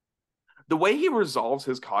 the way he resolves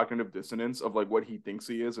his cognitive dissonance of like what he thinks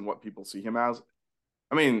he is and what people see him as.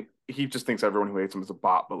 I mean, he just thinks everyone who hates him is a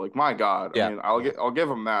bot, but like my God, I Yeah, mean, yeah, I'll give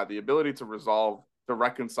him that. The ability to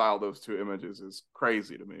reconcile those two images is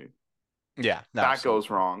crazy to me. yeah, no, That goes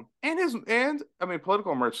absolutely. wrong. And I mean,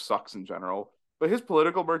 political merch sucks in general, but his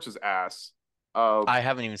political merch is ass. Uh, I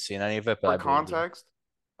haven't even seen any of it, but for I believe you. context,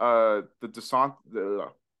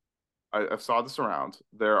 I saw this around.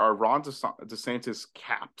 There are DeSantis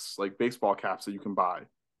caps, like baseball caps that you can buy,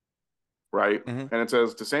 right? Hmm. And it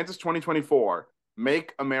says DeSantis 2024,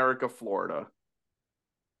 make America Florida.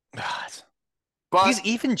 God. He's But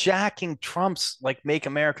even jacking Trump's like "Make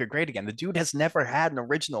America Great Again." The dude has never had an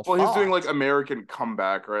original well, he's doing thought. like American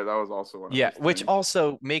comeback, right? That was also one of Yeah, his which things.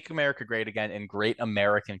 also "Make America Great Again" and "Great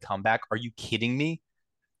American Comeback." Are you kidding me?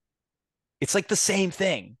 It's like the same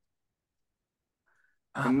thing.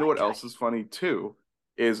 Oh And you know my what God. else is funny too?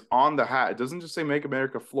 Is on the hat. It doesn't just say make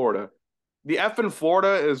America Florida. The F in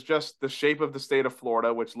Florida is just the shape of the state of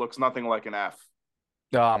Florida, which looks nothing like an F.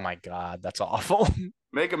 Oh my God, that's awful.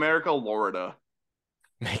 Make America Florida.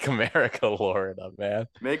 Make America Florida, man.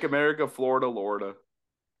 Make America Florida, Florida.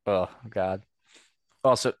 Oh God.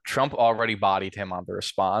 Also, Trump already bodied him on the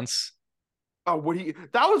response. Oh,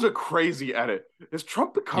 that was a crazy edit. Is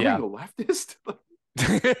Trump becoming Yeah. a leftist?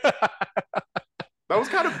 That was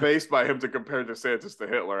kind of based by him to compare DeSantis to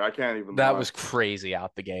Hitler. I can't even That lie. was crazy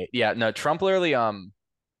out the gate. Yeah, no, Trump literally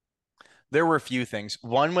there were a few things.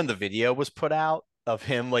 One, when the video was put out of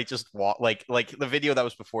him like just walk like the video that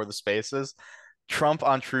was before the spaces, Trump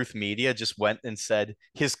on Truth Media just went and said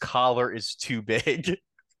his collar is too big,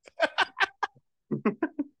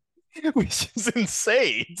 which is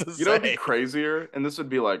insane to You know, it'd be say. crazier, and this would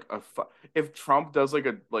be like if Trump does like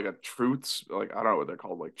a truths like I don't know what they're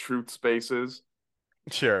called like truth spaces,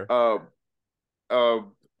 Sure. uh, uh,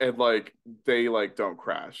 and like they like don't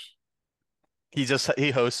crash. He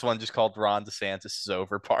hosts one just called Ron DeSantis'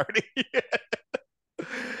 over party.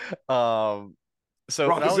 um so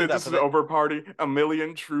Ron not only that, DeSantis but is then over party, a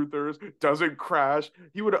million truthers doesn't crash.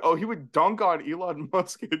 He would dunk on Elon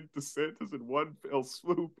Musk and DeSantis in one fell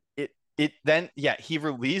swoop. it then yeah, he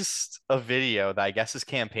released a video that I guess his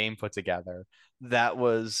campaign put together that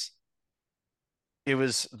was it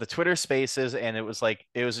was the Twitter Spaces, and it was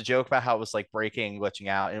a joke about how it was like breaking, glitching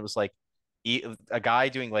out, and it was like a guy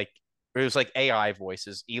doing like it was like AI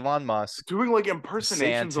voices, Elon Musk, Doing like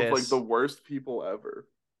impersonations of like the DeSantis, worst people ever.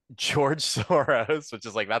 George Soros, which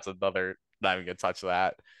is like that's another not even gonna touch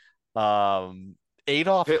that.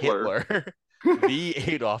 Adolf Hitler. Hitler, the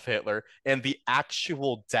Adolf Hitler, and the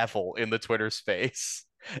actual devil in the Twitter space,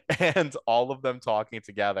 and all of them talking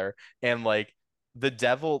together, and like the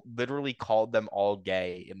devil literally called them all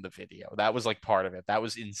gay in the video. That was like part of it. That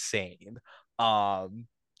was insane. Um,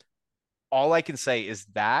 all I can say is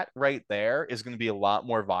that right there is going to be a lot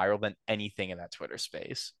more viral than anything in that Twitter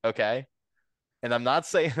space. Okay. And I'm not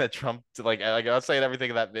saying that Trump, like I'm not saying everything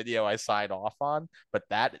in that video I signed off on, but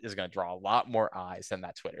that is going to draw a lot more eyes than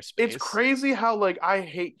that Twitter It's space. crazy how like I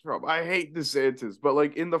hate Trump. I hate DeSantis, but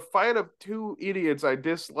like in the fight of two idiots I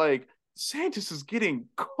dislike, DeSantis is getting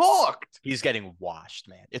cooked. He's getting washed,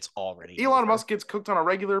 man. It's already Elon over. Musk gets cooked on a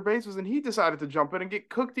regular basis, and he decided to jump in and get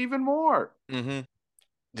cooked even more. Mm-hmm.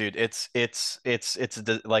 Dude,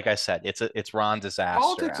 like I said, it's Ron disaster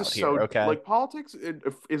Politics is out here. so Okay. like politics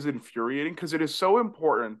is infuriating because it is so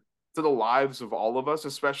important to the lives of all of us,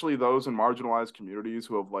 especially those in marginalized communities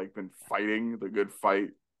who have like been fighting the good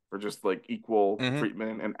fight for just like equal Mm-hmm.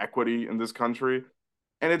 treatment and equity in this country.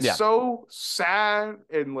 And it's Yeah. so sad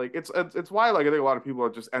and like it's why like I think a lot of people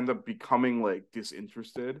just end up becoming like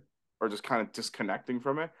disinterested or just kind of disconnecting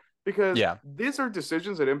from it because Yeah. these are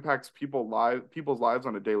decisions that impacts people's lives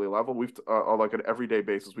on a daily level. We've like an everyday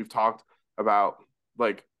basis. We've talked about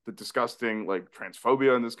like the disgusting like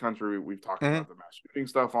transphobia in this country. We've talked Mm-hmm. about the mass shooting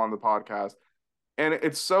stuff on the podcast. And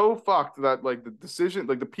it's so fucked that like the decision,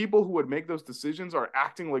 like the people who would make those decisions are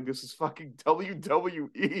acting like this is fucking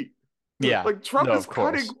WWE. Yeah, Like Trump no, is of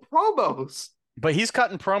cutting course. promos. But he's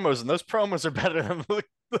cutting promos, and those promos are better than the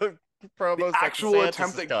The promos that actual DeSantis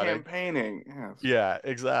attempt is at cutting. campaigning. Yes. Yeah,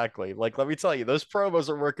 exactly. Like, let me tell you, those promos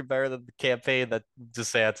are working better than the campaign that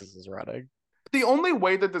DeSantis is running. The only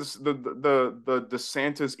way that the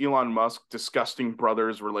DeSantis Elon Musk disgusting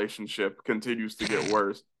brothers relationship continues to get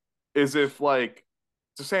worse is if like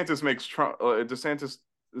DeSantis makes Trump DeSantis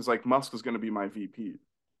is like Musk is going to be my VP.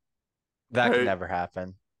 That could Right? never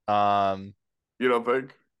happen. Um, You don't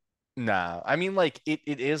think? no, I mean, like, it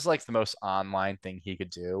is like the most online thing he could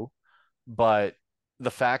do, but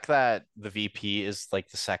the fact that the VP is like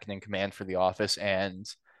the second in command for the office, and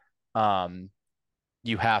um,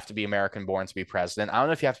 you have to be American born to be president. I don't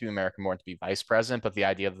know if you have to be American born to be vice president, but the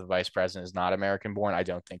idea that the vice president is not American born, I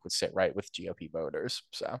don't think would sit right with GOP voters.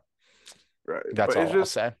 So Right. that's But it's all I'll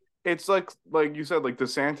just say. it's like you said, like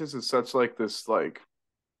DeSantis is such like this like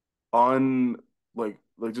un like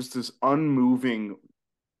just this unmoving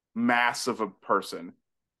mass of a person.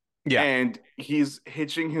 Yeah. And he's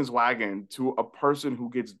hitching his wagon to a person who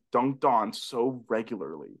gets dunked on so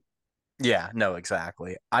regularly. Yeah. No,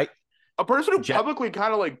 exactly. I, A person who Jet. publicly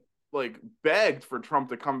kind of like begged for Trump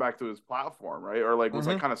to come back to his platform, right? Or like was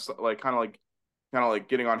like Mhm. kind of like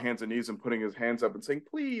getting on hands and knees and putting his hands up and saying,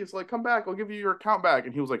 "Please, like come back. I'll give you your account back."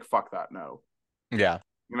 And he was like, "Fuck that, no." Yeah,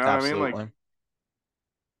 You know what I mean? Like, absolutely.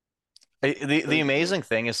 The like amazing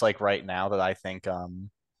thing is like right now that I think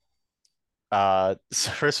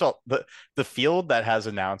so first of all, the field that has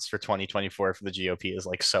announced for 2024 for the GOP is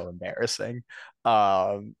like so embarrassing.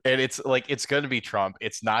 And it's like it's going to be Trump.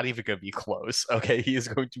 It's not even going to be close. Okay, he is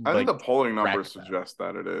going to I think like the polling wreck numbers them. suggest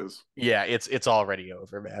that it is. Yeah, it's already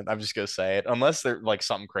over, man. I'm just gonna say it. Unless there like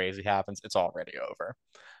something crazy happens, it's already over.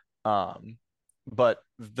 Um, but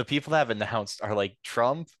the people that have announced are like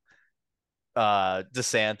Trump,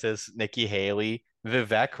 DeSantis, Nikki Haley,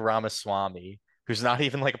 Vivek Ramaswamy, who's not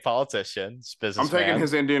even like a politician, he's a I'm taking businessman.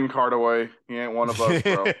 his Indian card away. He ain't one of us,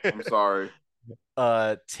 bro. I'm sorry.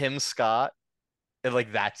 Tim Scott, and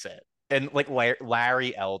like that's it. And like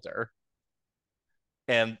Larry Elder.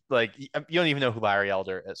 And like you don't even know who Larry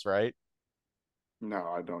Elder is, right? No,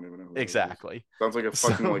 I don't even know who that is. Exactly. Sounds like a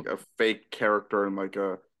fucking So like a fake character in like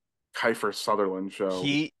a Kiefer Sutherland show.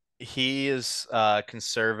 he is a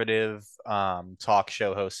conservative talk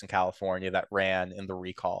show host in California that ran in the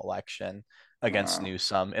recall election against Nah.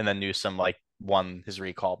 Newsom, and then Newsom like won his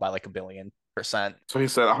recall by like 1 billion%. So he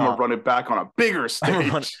said, "I'm gonna Um, run it back on a bigger I'm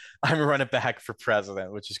gonna run stage." I'm gonna run it back for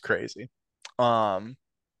president, which is crazy. Um,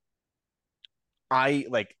 I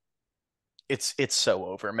like it's so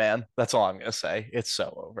over, man. That's all I'm gonna say. It's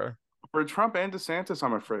so over. For Trump and DeSantis,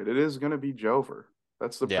 I'm afraid it is gonna be Jover.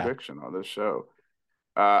 That's the Yeah. prediction on this show.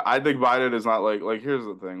 I think Biden is not like. Here's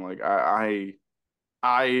the thing. Like I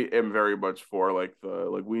am very much for like the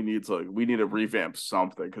like we need to revamp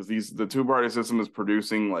something because the two party system is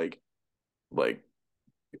producing like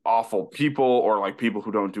awful people or like people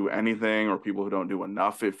who don't do anything or people who don't do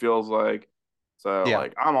enough. It feels like so Yeah.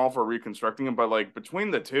 like I'm all for reconstructing them, but like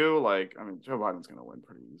between the two, like I mean Joe Biden's gonna win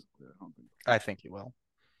pretty easily. I don't think. I think you will.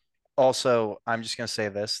 Also, I'm just gonna say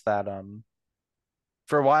this that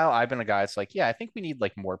for a while I've been a guy it's like, yeah, I think we need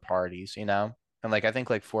like more parties, you know? And like I think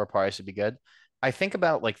like 4 parties would be good. I think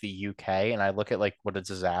about like the UK and I look at like what a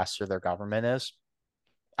disaster their government is.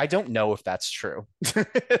 I don't know if that's true.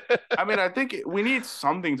 I mean, I think we need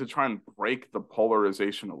something to try and break the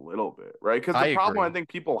polarization a little bit, right? Because the I problem I agree. think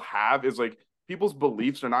people have is like people's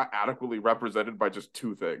beliefs are not adequately represented by just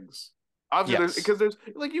two things. Obviously, Yes. there's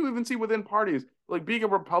like you even see within parties, like being a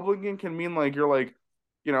Republican can mean like you're like,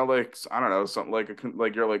 like I don't know, something like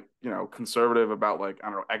like you're like conservative about like I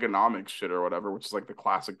don't know economic shit or whatever, which is like the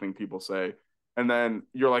classic thing people say. And then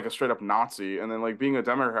you're like a straight up Nazi, and then like being a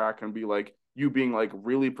Democrat can be like you being like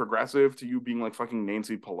really progressive to you being like fucking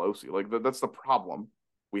Nancy Pelosi. Like that's the problem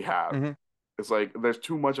we have. Hmm. It's like there's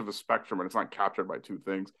too much of a spectrum and it's not captured by two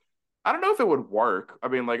things. I don't know if it would work. I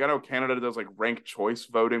mean, like I know Canada does like ranked choice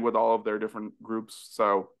voting with all of their different groups,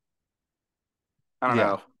 so I don't Yeah.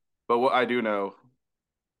 know. But what I do know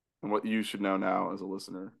and what you should know now as a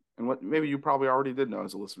listener, and what maybe you probably already did know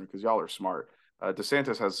as a listener because y'all are smart.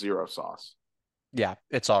 DeSantis has zero sauce. Yeah.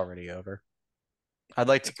 It's already over. I'd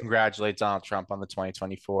like to congratulate Donald Trump on the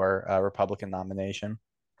 2024 Republican nomination.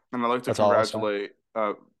 And I'd like to That's all I'll say. congratulate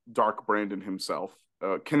Dark Brandon himself,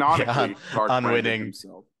 Yeah, canonically Dark on Brandon winning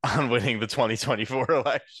himself. on winning the 2024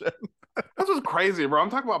 election. That's what's crazy, bro. I'm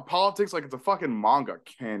talking about politics like it's a fucking manga,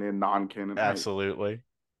 canon, non-canon. Absolutely.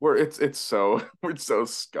 Where it's so we're so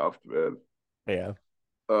scuffed, man. Yeah.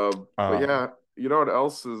 But Um, yeah, You know what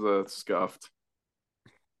else is scuffed?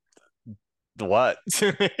 What?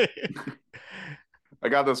 I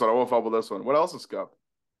got this one. I won't fumble this one. What else is scuffed?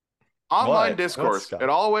 Online What? What's discourse. It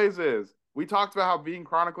always is. We talked about how being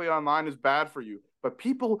chronically online is bad for you, but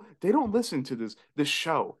people, they don't listen to this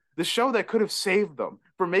show. The show that could have saved them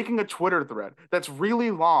for making a Twitter thread that's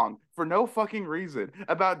really long for no fucking reason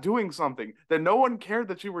about doing something that no one cared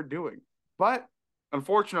that you were doing. But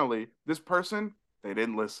unfortunately, this person, they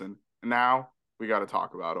didn't listen. And now we got to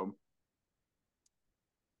talk about them.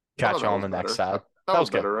 Catch you on the next side. That was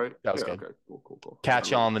better, right? That was Yeah, good. okay, cool.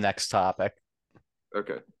 Catch you on the next topic.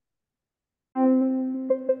 Okay.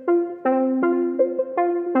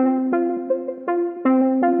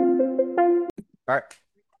 All right.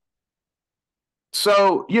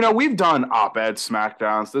 So, we've done op-ed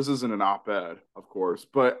SmackDowns. This isn't an op-ed, of course,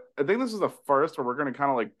 but I think this is the first where we're going to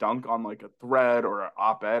kind of like dunk on like a thread or an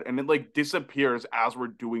op-ed, and it like disappears as we're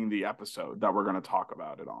doing the episode that we're going to talk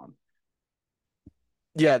about it on.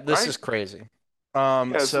 Yeah, this Right? is crazy.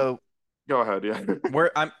 Yeah, So go ahead. Yeah.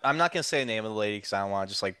 I'm not gonna say the name of the lady because I don't want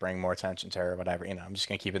to just like bring more attention to her or whatever. I'm just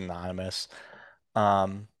gonna keep it anonymous.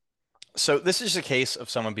 Um, so this is a case of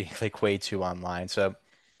someone being like way too online. So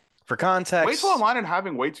for Way context, too online and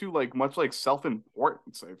having way too like much like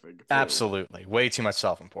self-importance, I think, too. absolutely, way too much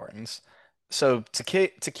self-importance. So to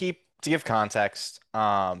give context,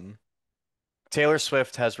 Taylor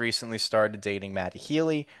Swift has recently started dating Maddie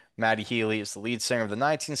Healy. Maddie Healy is the lead singer of the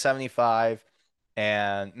 1975,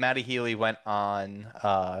 and Maddie Healy went on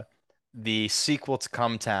the sequel to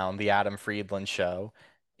Come Town, the Adam Friedland show,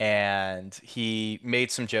 and he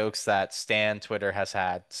made some jokes that Stan Twitter has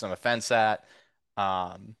had some offense at.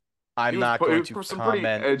 Um, He I'm was not going to for some pretty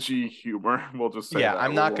comment. edgy humor. We'll just say Yeah, that.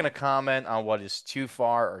 I'm not going to comment on what is too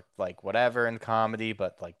far or like whatever in comedy,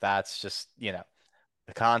 but like that's just,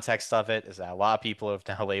 the context of it is that a lot of people have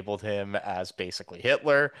now labeled him as basically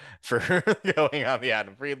Hitler for going on the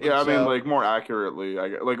Adam Friedland Yeah, I mean, show. like more accurately,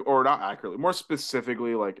 like, or not accurately, more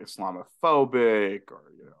specifically, like Islamophobic or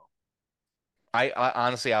I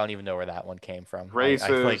honestly I don't even know where that one came from. I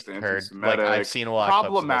like racist, heard like I've anti-Semitic, seen a lot of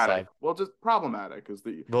clips of this. problematic. Well, just problematic is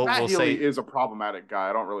the Matt We'll Healy say is a problematic guy.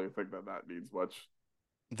 I don't really think that needs much.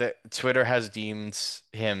 that Twitter has deemed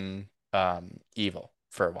him evil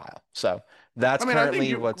for a while. So that's I mean, I think currently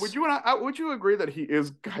you what's would you agree that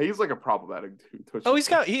he's like a problematic dude? Don't Oh, you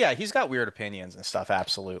think? he's got weird opinions and stuff,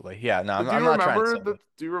 absolutely. Yeah, no, But I'm not trying to say that.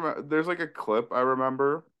 Do you remember? There's like a clip I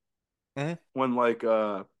remember Mhm. when like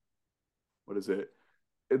what is it?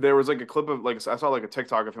 There was like a clip of like I saw like a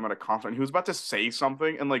TikTok of him at a concert and he was about to say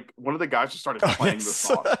something and like one of the guys just started Oh, playing the yes.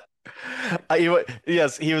 song.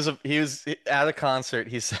 Yes, he was at a concert.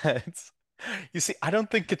 He said, "You see, I don't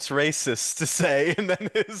think it's racist to say," and then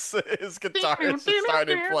his guitarist just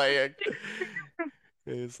started playing.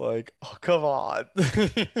 He's like, "Oh, come on."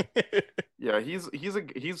 Yeah,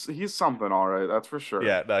 he's something, all right, that's for sure.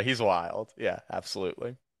 Yeah, no, he's wild. Yeah,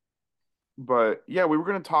 absolutely. But yeah, we were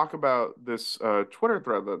going to talk about this Twitter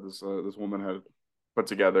thread that this woman had put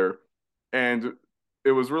together, and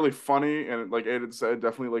it was really funny. And like Aiden said,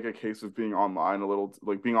 definitely like a case of being online a little,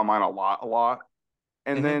 like being online a lot.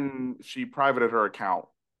 And hmm then she privated her account.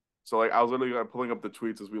 So like I was literally pulling up the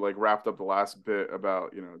tweets as we like wrapped up the last bit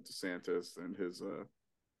about DeSantis and his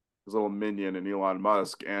little minion and Elon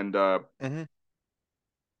Musk, and hmm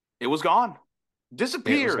it was gone,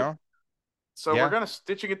 It was disappeared. gone. So we're Yeah. gonna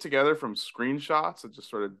stitching it together from screenshots and just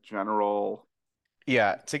sort of general.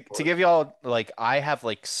 Yeah, to give y'all like I have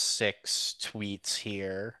like 6 tweets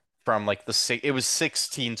here from like it was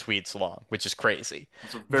 16 tweets long, which is crazy.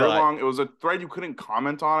 It's a very But long. It was a thread you couldn't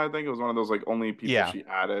comment on. I think it was one of those like only people yeah, she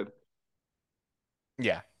added.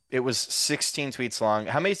 yeah, it was 16 tweets long.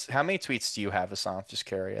 How many tweets do you have, Asaf? Just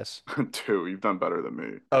curious. Two, you've done better than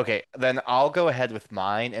me. Okay, then I'll go ahead with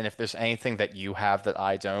mine, and if there's anything that you have that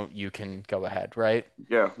I don't, you can go ahead, right?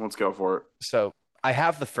 Yeah, let's go for it. So I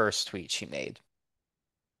have the first tweet she made.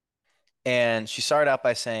 And she started out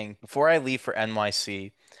by saying, "Before I leave for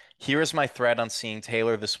NYC, here is my thread on seeing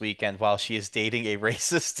Taylor this weekend while she is dating a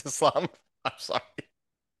racist Islam." I'm sorry.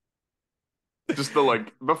 Just the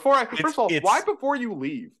like before I It's first of all, why it's before you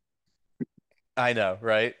leave? I know,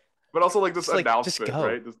 right? But also like this Just announcement, go.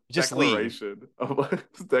 right? This Just leave. declaration of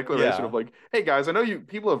this declaration of Yeah. like, hey guys, I know you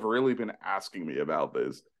people have really been asking me about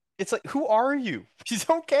this. It's like, who are you? You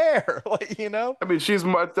don't care. Like. I mean,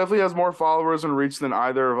 definitely has more followers and reach than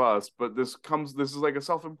either of us, but this is like a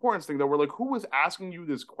self-importance thing that we're like, who was asking you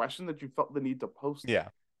this question that you felt the need to post it? Yeah.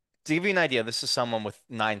 To give you an idea, this is someone with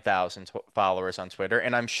 9,000 followers on Twitter,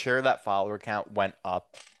 and I'm sure that follower count went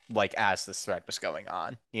up like as this thread was going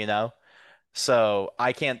on, you know? So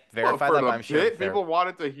I can't Well, verify for that, the but I'm sure bit, that they're. people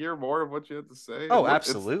wanted to hear more of what you had to say. Oh, It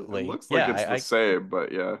absolutely. looks like Yeah, it's the same,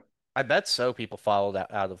 but yeah. I bet so. People followed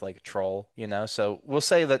out of like a troll, you know. So we'll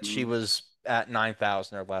say that she Hmm. was at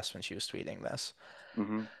 9,000 or less when she was tweeting this.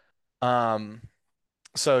 Hmm. Um,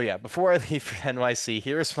 so yeah, before I leave for NYC,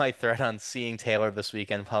 here's my thread on seeing Taylor this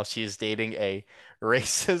weekend while she's dating a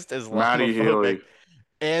racist, Maddie Islamophobic, Healy.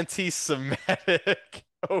 anti-Semitic,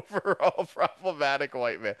 overall problematic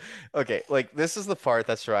white man. Okay, like this is the part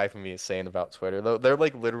that's driving me insane about Twitter, though. They're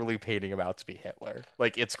like literally painting him out to be Hitler.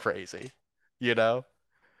 Like it's crazy, you know?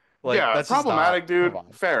 Like Yeah, that's just not. problematic, Come dude.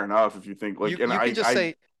 on. Fair enough if you think like, and You can just I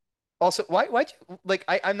say also why like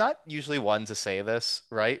I'm not usually one to say this,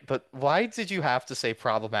 right? But why did you have to say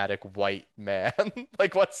problematic white man?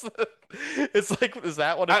 Like what's the it's like is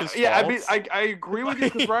that one of his yeah, I mean, faults? I agree with you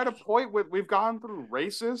because we're Like at a point with we've gone through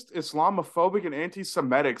racist, Islamophobic, and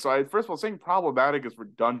anti-Semitic. So, first of all, saying problematic is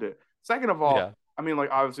redundant. Second of all, yeah. I mean, like,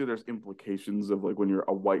 obviously, there's implications of like when you're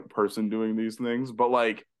a white person doing these things, but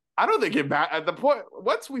like, I don't think it matters at the point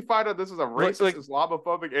once we find out this is a racist, Like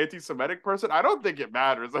Islamophobic, anti-Semitic person. I don't think it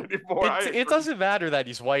matters anymore. I it agree. doesn't matter that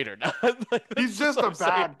he's white or not. Like He's that's just just what a I'm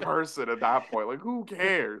saying. bad person at that point. Like, who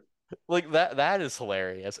cares? Like that is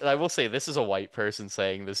hilarious. And I will say this is a white person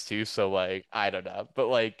saying this too, so like I don't know. But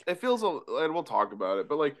like It feels and we'll talk about it,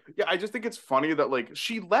 but like, yeah, I just think it's funny that like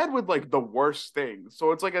she led with like the worst things.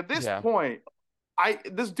 So it's like at this yeah. point,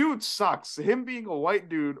 this dude sucks. Him being a white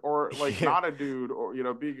dude or like not a dude or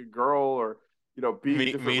being a girl or being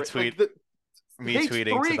Me different me tweet like the me hates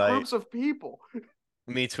tweeting three tonight. groups of people.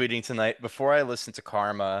 Me tweeting tonight before I listen to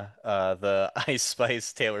Karma, the Ice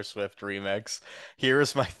Spice Taylor Swift remix. Here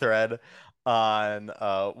is my thread on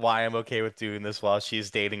why I'm okay with doing this while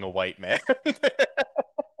she's dating a white man.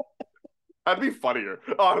 That'd be funnier.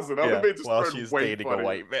 Honestly, that would have Yeah, made this while thread she's way dating a funnier.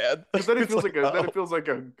 white man. Because then it It's feels like, like oh,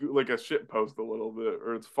 a shit post a little bit,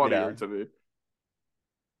 or it's yeah. funnier to me.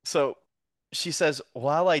 So she says,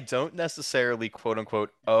 while I don't necessarily quote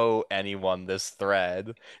unquote owe anyone this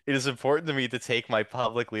thread, it is important to me to take my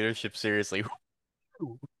public leadership seriously.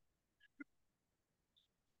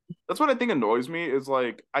 That's what I think annoys me is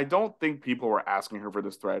like I don't think people were asking her for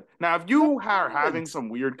this thread. Now, if you are having What? some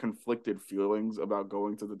weird conflicted feelings about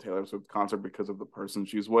going to the Taylor Swift concert because of the person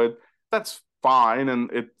she's with, that's fine.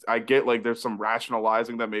 And I get like there's some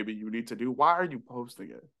rationalizing that maybe you need to do. Why are you posting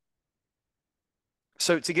it?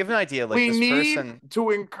 So to give an idea, like We this need person,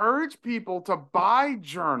 to encourage people to buy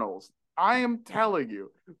journals. I am telling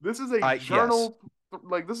you, this is a yes. journal.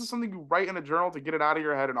 Like this is something you write in a journal to get it out of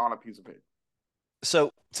your head and on a piece of paper.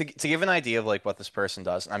 So to give an idea of like what this person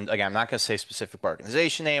does, I'm not gonna say specific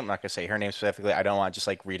organization name. I'm not gonna say her name specifically. I don't want to just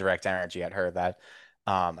like redirect energy at her that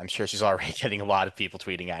I'm sure she's already getting a lot of people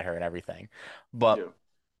tweeting at her and everything. But Yeah.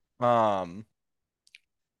 um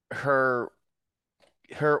her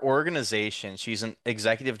her organization, she's an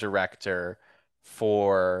executive director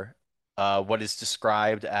for what is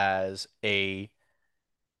described as a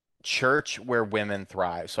church where women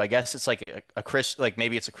thrive. So I guess it's like a Christian, like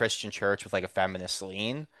maybe it's a Christian church with like a feminist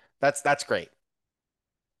lean. That's great.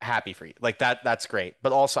 Happy for you. Like that's great.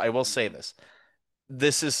 But also I will say Mhm. this.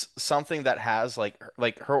 This is something that has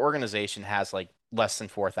like her organization has like less than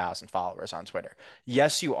 4,000 followers on Twitter.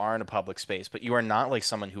 Yes, you are in a public space, but you are not like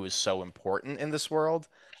someone who is so important in this world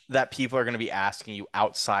that people are going to be asking you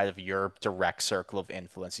outside of your direct circle of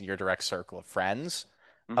influence and your direct circle of friends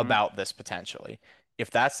Mhm. about this potentially. If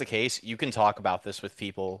that's the case, you can talk about this with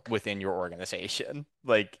people within your organization.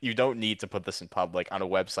 Like you don't need to put this in public on a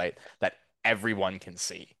website that everyone can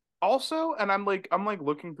see. Also, and I'm like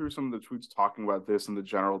looking through some of the tweets talking about this and the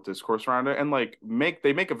general discourse around it, and like make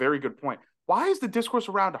a very good point. Why is the discourse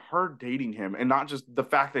around her dating him and not just the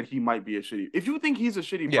fact that he might be a shitty? If you think he's a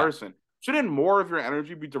shitty Yeah. person, shouldn't more of your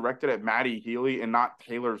energy be directed at Maddie Healy and not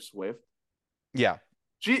Taylor Swift? Yeah.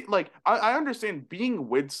 I understand being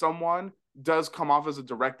with someone does come off as a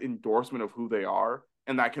direct endorsement of who they are,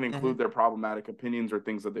 and that can hmm include their problematic opinions or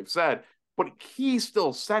things that they've said. But he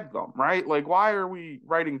still said them, right? Like, why are we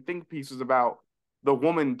writing think pieces about the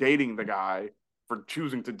woman dating the guy for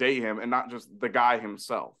choosing to date him and not just the guy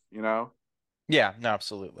himself, you know? Yeah, no,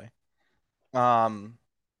 absolutely. Um,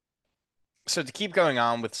 so to keep going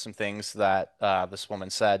on with some things that this woman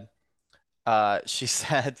said, she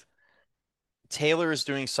said Taylor is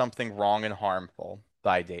doing something wrong and harmful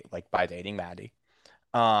by dating Maddie.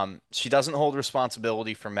 She doesn't hold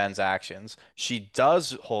responsibility for men's actions. She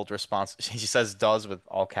does hold she says does with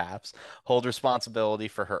all caps, hold responsibility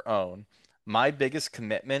for her own. My biggest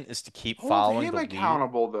commitment is to keep Hold following him the lead.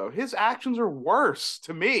 accountable, though. His actions are worse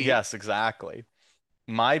to me. Yes, exactly.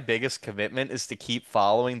 My biggest commitment is to keep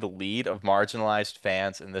following the lead of marginalized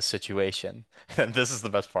fans in this situation. And this is the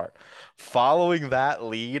best part. Following that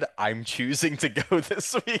lead, I'm choosing to go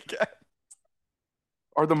this weekend.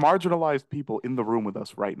 Are the marginalized people in the room with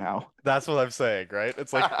us right now? That's what I'm saying, right?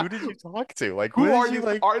 It's like, who did you talk to? Like, who Who are did you you?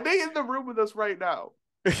 like? Are they in the room with us right now?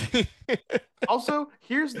 Also,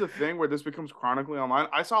 here's the thing where this becomes chronically online.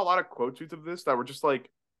 I saw a lot of quote tweets of this that were just like,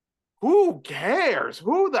 who cares?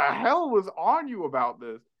 Who the hell was on you about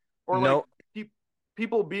this? Or like No, pe-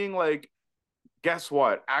 people being like, guess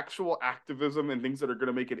what? Actual activism and things that are going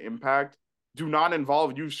to make an impact do not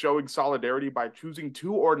involve you showing solidarity by choosing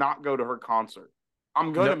to or not go to her concert.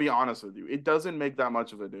 I'm going to no, be honest with you. It doesn't make that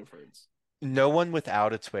much of a difference. no one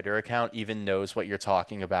without a Twitter account even knows what you're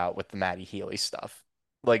talking about with the Maddie Healy stuff.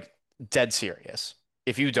 Like, dead serious.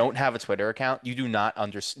 If you don't have a Twitter account, you do not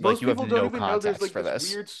understand, like, Most you have people don't no even know there's context like for this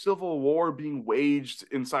this. weird civil war being waged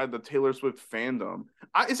inside the Taylor Swift fandom.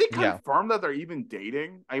 Is it Yeah. confirmed that they're even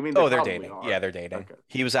dating? I mean, they Oh, they're probably dating. Yeah, are. they're dating. Okay.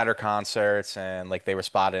 He was at her concerts and like they were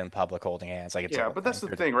spotted in public holding hands. Like it's a Yeah, whole but that's thing.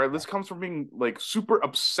 the They're thing, dating. right? Yeah. This comes from being like super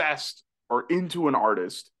obsessed or into an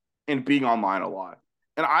artist and being online a lot.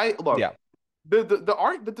 And I look, Yeah.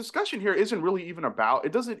 the discussion here isn't really even about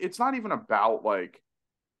it's not even about like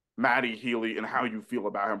Matty Healy and how you feel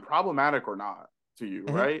about him, problematic or not to you,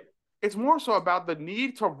 Hmm. right? It's more so about the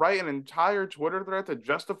need to write an entire Twitter thread to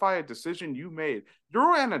justify a decision you made.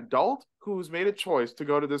 You're an adult who's made a choice to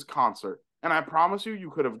go to this concert, and I promise you,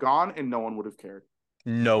 you could have gone and no one would have cared.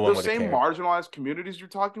 No one Those would have same cared. marginalized communities you're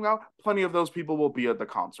talking about, plenty of those people will be at the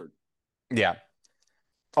concert. Yeah.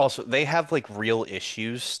 Also, they have like real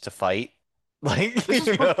issues to fight. Like, This is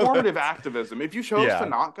you know, performative activism. If you chose to yeah.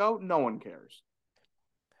 not go, no one cares.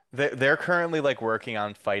 They're currently like working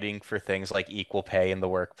on fighting for things like equal pay in the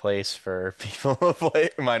workplace for people of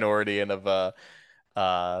like minority and of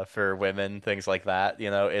for women, things like that.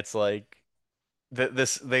 You know, it's like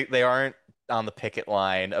this they aren't on the picket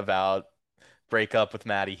line about break up with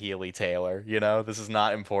Maddie Healy Taylor. You know, this is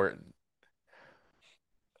not important.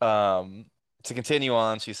 Um, to continue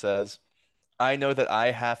on, she says, I know that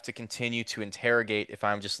I have to continue to interrogate if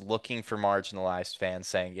I'm just looking for marginalized fans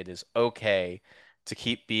saying it is okay to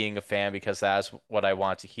keep being a fan because that's what I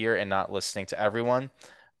want to hear and not listening to everyone.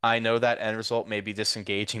 I know that end result may be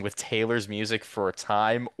disengaging with Taylor's music for a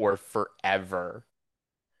time or forever.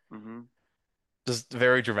 Mm-hmm. Just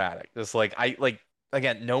very dramatic. Just like I like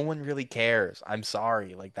again, no one really cares. I'm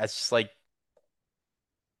sorry. Like that's just like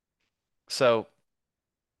so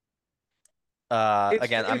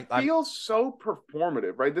again, It I'm feels so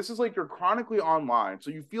performative, right? This is like you're chronically online, so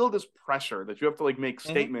you feel this pressure that you have to like make Mhm.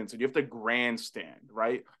 statements and you have to grandstand,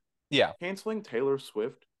 right? Yeah. Canceling Taylor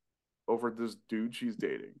Swift over this dude she's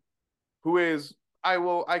dating, who is I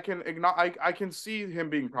can see him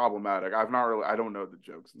being problematic. I don't know the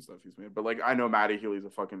jokes and stuff he's made, but like I know Matty Healy's a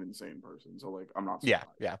fucking insane person, so like I'm not Yeah.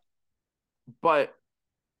 surprised. Yeah. But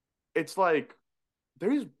it's like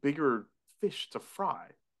there's bigger fish to fry.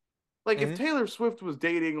 Like if Hmm. Taylor Swift was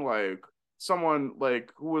dating like someone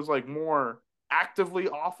like who was like more actively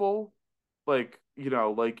awful, like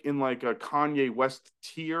like in like a Kanye West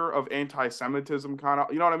tier of anti-Semitism kind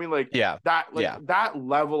of, you know what I mean? Yeah. Yeah. That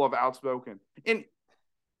level of outspoken. And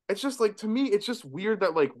it's just like to me, it's just weird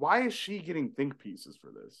that like why is she getting think pieces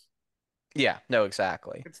for this? Yeah. No,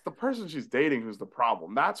 exactly. It's the person she's dating who's the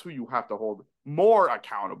problem. That's who you have to hold more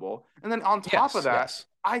accountable. And then on top of Yes. that, Yes.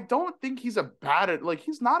 I don't think he's a bad at like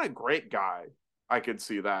he's not a great guy. I could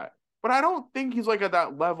see that. But I don't think he's like at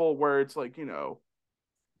that level where it's like,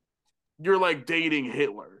 you're like dating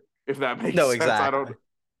Hitler, if that makes No, sense. I don't exactly.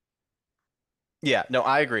 Yeah, no,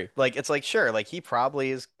 I agree. Like it's like sure, like he probably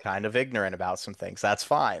is kind of ignorant about some things. That's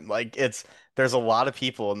fine. Like it's there's a lot of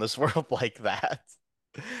people in this world like that.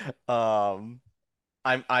 Um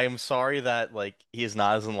I am sorry that like he is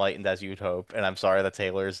not as enlightened as you'd hope, and I'm sorry that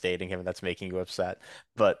Taylor is dating him and that's making you upset.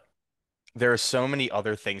 But there are so many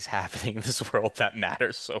other things happening in this world that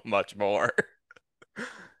matter so much more.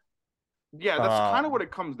 yeah, that's kind of what Um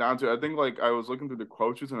it comes down to. I think like I was looking through the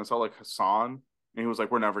quotes and I saw like Hassan and he was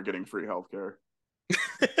like, we're never getting free healthcare.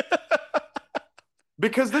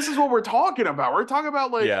 Because this is what we're talking about. We're talking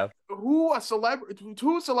about like Yeah.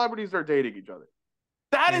 two celebrities are dating each other.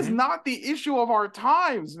 That is Hmm. not the issue of our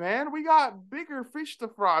times, man. We got bigger fish to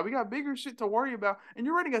fry. We got bigger shit to worry about. And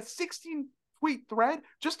you're writing a 16 tweet thread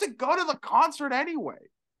just to go to the concert anyway.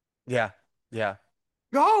 Yeah. Yeah.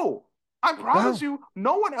 Go. I promise Go. you,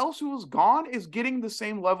 no one else who is gone is getting the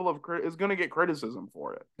same level of is going to get criticism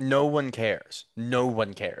for it. No one cares. No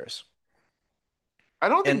one cares. I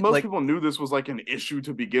don't think And most like, people knew this was like an issue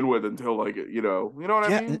to begin with until like you know what I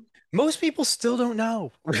yeah, mean? most people still don't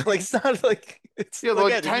know. Like, it's not like it's Yeah, like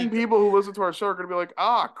again, if 10 you people who listen to our show are gonna be like,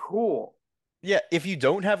 ah, cool. yeah, if you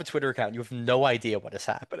don't have a Twitter account, you have no idea what is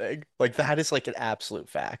happening. Like that is like an absolute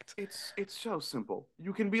fact. It's so simple.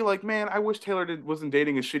 You can be like, man, I wish wasn't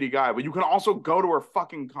dating a shitty guy, but you can also go to her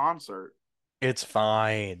fucking concert. It's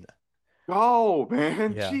fine. Go,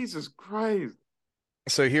 man. Yeah. Jesus Christ.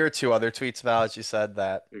 So here are two other tweets about it. She said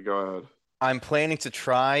that Okay, go ahead. I'm planning to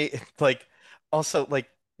try like also like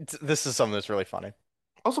this is something that's really funny.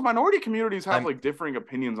 Also, minority communities have I'm like differing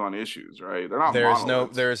opinions on issues, right? They're not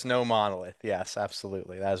monoliths. there is no monolith. Yes,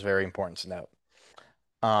 absolutely. That is very important to note.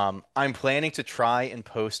 I'm planning to try and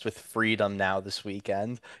post with freedom now this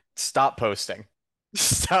weekend. Stop posting.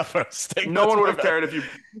 Stop posting. No That's one would my have cared if you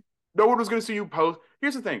no one was going to see you post.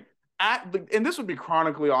 Here's the thing. And this would be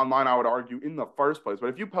chronically online, I would argue, in the first place. But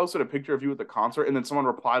if you posted a picture of you at the concert and then someone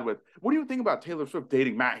replied with, "What do you think about Taylor Swift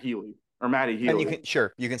dating Matt Healy or Matty And Healy?"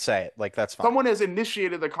 you can say it. Like that's fine. Someone has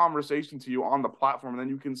initiated the conversation to you on the platform, and then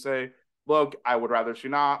you can say, "Look, I would rather she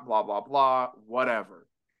not, blah, blah, blah, whatever."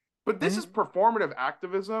 But this is Mhm. performative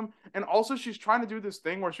activism. And also, she's trying to do this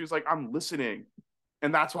thing where she's like, "I'm listening.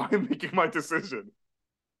 And that's why I'm making my decision."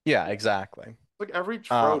 Yeah, exactly. Like every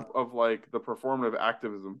Um, trope of like the performative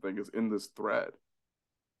activism thing is in this thread.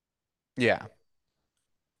 yeah.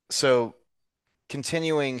 So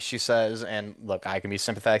continuing, she says, and look, I can be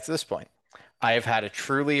sympathetic to this point. I have had a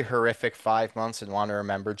truly horrific 5 months and want to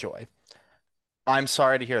remember joy. I'm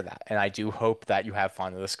sorry to hear that, and I do hope that you have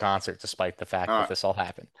fun at this concert, despite the fact that Uh, this all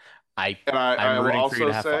happened. I and I I'm will rooting for you also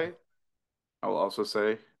to have fun. say, I will also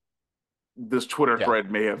say, this Twitter Yeah,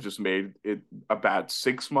 thread may have just made it a bad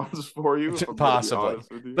 6 months for you, if I'm going to be possibly.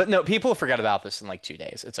 honest with you. But no, people forget about this in like 2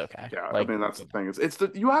 days. It's okay. Yeah, I Like, mean that's the thing. It's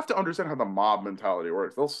the you have to understand how the mob mentality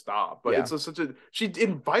works. They'll stop, but yeah. it's such a she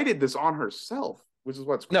invited this on herself, which is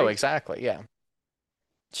what's No, crazy. exactly. Yeah.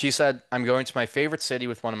 She said, I'm going to my favorite city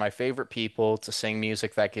with one of my favorite people to sing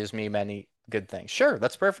music that gives me many good things. Sure,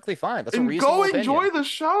 that's perfectly fine. That's a And go reasonable enjoy opinion. the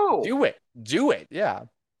show. Do it. Do it. Yeah.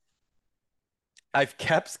 I've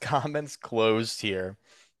kept comments closed here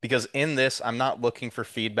because in this, I'm not looking for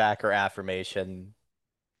feedback or affirmation.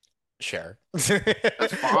 Sure.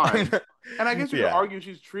 That's fine. And I guess you could Yeah. argue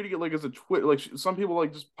she's treating it like as a twit. Like some people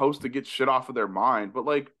like just post to get shit off of their mind, but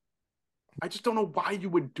like I just don't know why you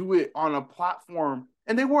would do it on a platform.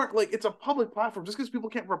 And they weren't like it's a public platform. Just because people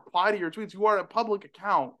can't reply to your tweets, you are a public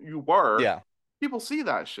account. You were. Yeah. People see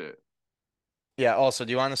that shit. Yeah. Also,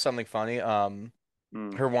 do you want to know something funny?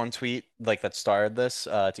 Mm. Her one tweet like that started this,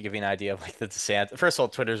 to give you an idea of like the DeSantis. First of all,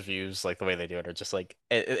 Twitter's views, like the way they do it, are just like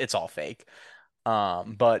it's all fake.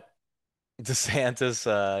 But DeSantis,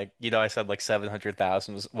 I said like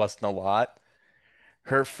 700,000 wasn't a lot.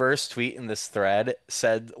 Her first tweet in this thread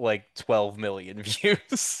said like 12 million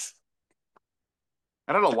views.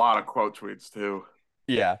 I had a lot of quote tweets too.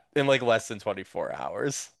 Yeah, in like less than 24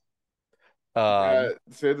 hours. Yeah, Um,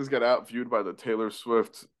 Santa's got outviewed by the Taylor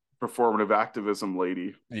Swift performative activism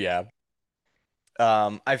lady. yeah.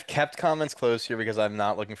 I've kept comments closed here because I'm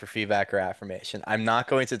not looking for feedback or affirmation. I'm not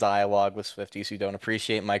going to dialogue with Swifties who don't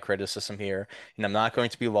appreciate my criticism here, and I'm not going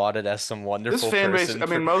to be lauded as some This wonderful fan base, person I for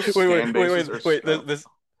mean, most wait, fan wait, bases wait, are. wait,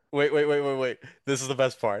 wait. This is the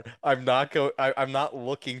best part. I'm not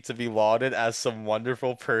looking to be lauded as some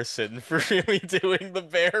wonderful person for really doing the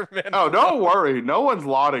bare Oh, minimum. don't worry. No one's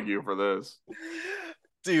lauding you for this.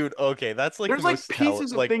 Dude, okay, that's like the There's like most tell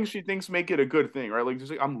pieces of like things she thinks make it a good thing, right? Like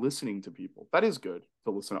just like I'm listening to people. That is good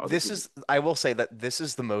to listen to other this people. is I will say that this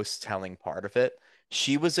is the most telling part of it.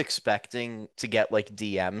 She was expecting to get like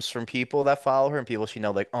DMs from people that follow her and people she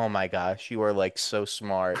know like, "Oh my gosh, you are like so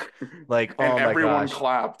smart." Like, And "Oh my everyone gosh,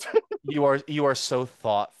 clapped. you are so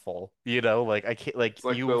thoughtful." Like I can't like It's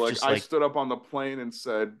like the you've like just I like stood up on the plane and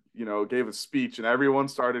said, gave a speech and everyone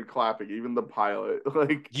started clapping, even the pilot.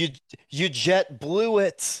 Like you you jet blew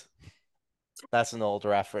it. That's an old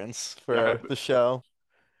reference yeah, for the show.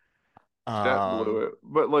 Jet blew Um it.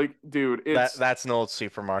 But like, dude, it's that's an old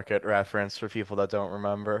supermarket reference for people that don't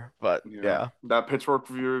remember. But yeah. yeah. That Pitchfork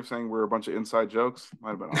reviewer saying we're a bunch of inside jokes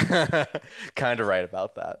might have been on. Kind of right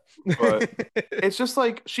about that. But it's just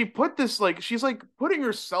like she put this like she's like putting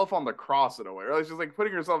herself on the cross in a way. Right? She's like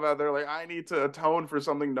putting herself out there like I need to atone for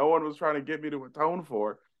something no one was trying to get me to atone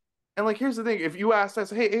for. And like here's the thing: if you asked us,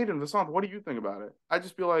 hey Aiden Vasant, what do you think about it? I'd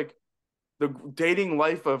just be like, the dating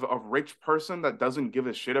life of a rich person that doesn't give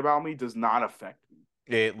a shit about me does not affect me.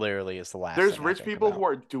 It literally is the last There's thing I rich think people about. who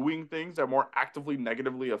are doing things that more actively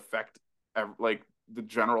negatively affect like the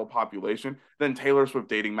general population than Taylor Swift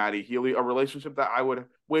dating Maddie Healy, a relationship that I would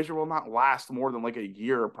wager will not last more than like a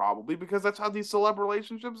year probably, because that's how these celeb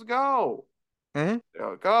relationships go. Hmm. They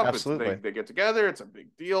hook up, Absolutely. they get together, it's a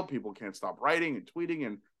big deal. People can't stop writing and tweeting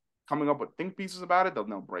and coming up with think pieces about it.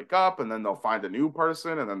 They'll break up and then they'll find a new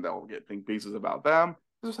person and then they'll get think pieces about them.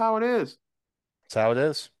 This is how it is. That's how it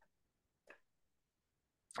is.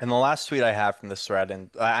 And the last tweet I have from this thread, and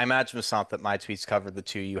I imagine it's not that my tweets covered the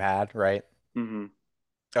two you had, right? Mm-hmm.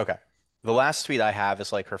 Okay. The last tweet I have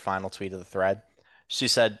is like her final tweet of the thread. She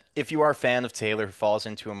said, "If you are a fan of Taylor who falls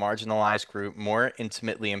into a marginalized group more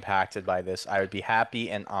intimately impacted by this, I would be happy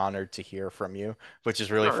and honored to hear from you." Which is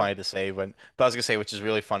really Sure. funny to say but I was gonna say, which is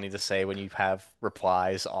really funny to say when you have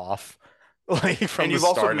replies off like from And the you've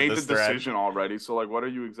also start of made the this thread. decision already. So like what are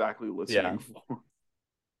you exactly Yeah. listening for?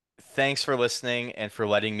 Thanks for listening and for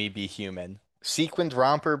letting me be human. Sequined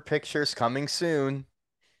romper pictures coming soon.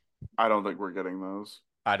 I don't think we're getting those.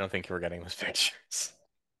 I don't think we're getting those pictures.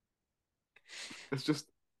 It's just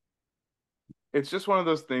it's just one of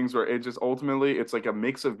those things where it just ultimately it's like a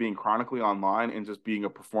mix of being chronically online and just being a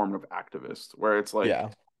performative activist where it's like Yeah.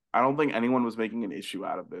 I don't think anyone was making an issue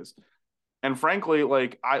out of this. And frankly,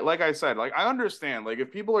 like I said, like I understand like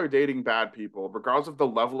if people are dating bad people, regardless of the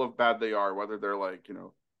level of bad they are, whether they're like,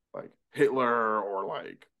 like Hitler or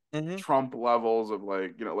like Hmm. Trump levels of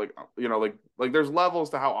like, like there's levels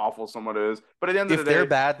to how awful someone is. But at the end of the day,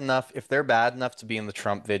 If they're bad enough to be in the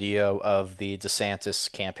Trump video of the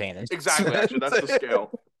DeSantis campaign exactly, actually, that's the endorsement.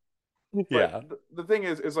 scale. But Yeah. the thing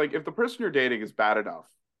is like if the person you're dating is bad enough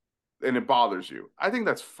and it bothers you, I think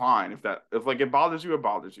that's fine. If like it bothers you, it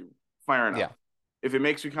bothers you. Fair Yeah. enough. If it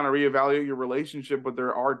makes you kind of reevaluate your relationship with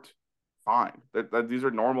their art, fine. That these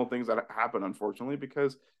are normal things that happen, unfortunately,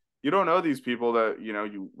 because you don't know these people that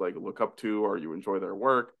you like look up to or you enjoy their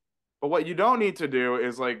work. But what you don't need to do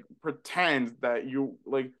is like pretend that you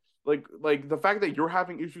like the fact that you're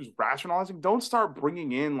having issues rationalizing. Don't start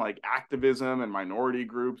bringing in like activism and minority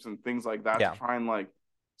groups and things like that to Yeah. try and like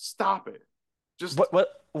stop it. Just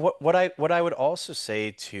What I would also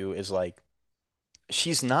say too is like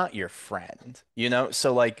she's not your friend, you know?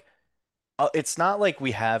 So like it's not like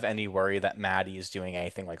we have any worry that Maddie is doing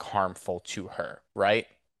anything like harmful to her, right?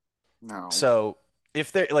 no. So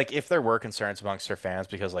if there were concerns amongst her fans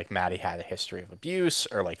because like Maddie had a history of abuse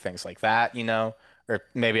or like things like that, you know, or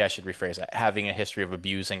maybe I should rephrase that, having a history of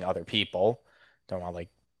abusing other people. Don't want like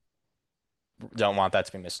don't want that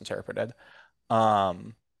to be misinterpreted.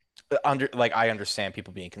 Um under like I understand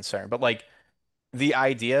people being concerned, but like the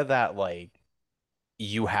idea that like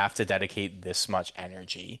you have to dedicate this much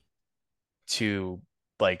energy to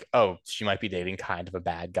like, oh, she might be dating kind of a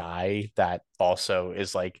bad guy that also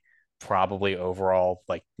is like probably overall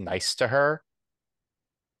like nice to her.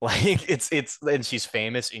 Like it's and she's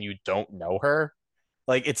famous and you don't know her.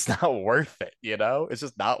 Like it's not worth it, you know? It's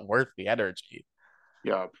just not worth the energy.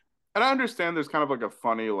 Yeah. And I understand there's kind of like a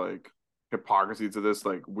funny like hypocrisy to this.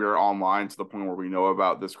 Like we're online to the point where we know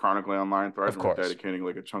about this chronically online thread Of and we're course. dedicating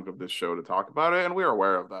like a chunk of this show to talk about it. And we're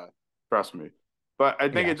aware of that. Trust me. But I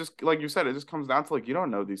think Yeah, it just like you said, it just comes down to like you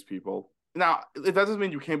don't know these people. Now, it doesn't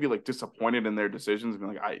mean you can't be like disappointed in their decisions and be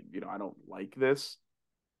like, I don't like this.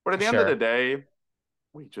 But at the end of the sure. day,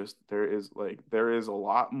 there is a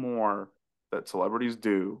lot more that celebrities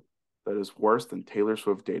do that is worse than Taylor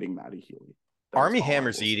Swift dating Maddie Healy. That is Army all I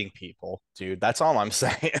Hammer's will say. eating people, dude. That's all I'm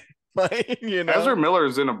saying. Like, you Ezra know? Miller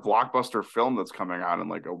is in a blockbuster film that's coming out in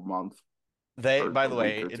like a month They, or by a the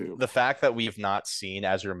week way, or two. the fact that we've not seen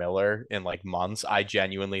Ezra Miller in like months, I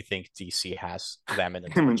genuinely think DC has them in a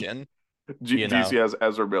I mean, dungeon, you DC know? has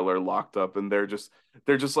Ezra Miller locked up, and they're just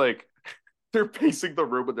like they're pacing the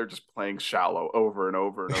room, but they're just playing shallow over and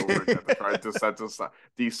over and over again to try to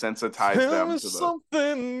desensitize Tell them me to the.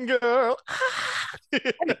 something, girl.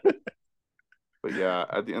 But yeah,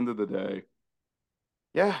 at the end of the day,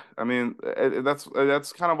 yeah, I mean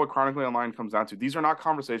that's kind of what chronically online comes down to. These are not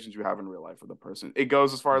conversations you have in real life with a person. It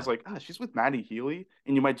goes as far as No. like, she's with Maddie Healy,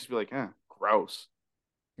 and you might just be like, gross.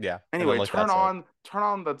 Yeah. And then Anyway, like that's it. turn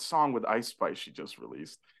on that song with Ice Spice she just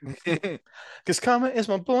released. Because Kama is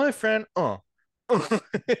my boyfriend. I'm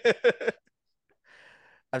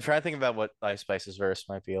trying to think about what Ice Spice's verse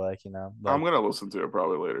might be like, you know? I'm Like, gonna listen to it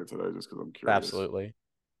probably later today just because I'm curious. absolutely.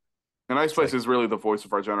 And Ice It's Spice like, is really the voice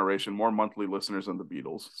of our generation, more monthly listeners than the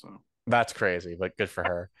Beatles. So that's crazy, but good for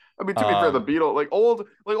her. I mean, to be fair, the Um, Beatles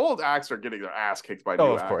like old acts are getting their ass kicked by oh,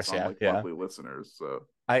 new of acts course, on yeah, like yeah. monthly listeners. So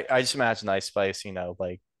I just imagine Ice Spice, you know,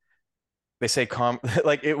 like they say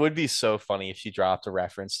like it would be so funny if she dropped a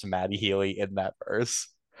reference to Maddie Healy in that verse.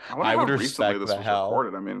 I wonder I how would recently respect this the was hell.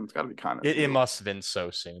 recorded. I mean, it's got to be kind of It new. must have been so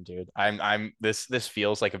soon, dude. This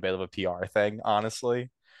feels like a bit of a PR thing, honestly.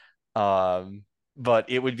 Um, but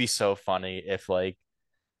it would be so funny if like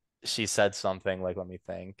she said something like, let me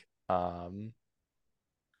think. It's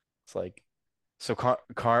like, so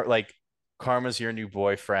like Karma's your new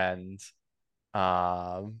boyfriend.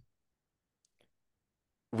 Um,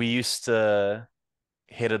 we used to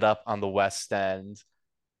hit it up on the West End,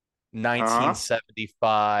 Uh-huh.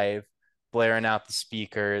 1975, blaring out the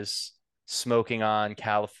speakers, smoking on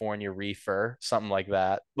California reefer, something like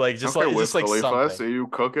that. Okay, Wiz Just like Khalifa, something. see you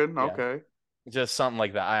cooking. Yeah. Okay. Just something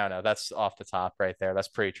like that. I don't know. That's off the top right there. That's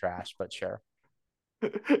pretty trash, but sure.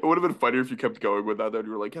 It would have been funnier if you kept going with that. Then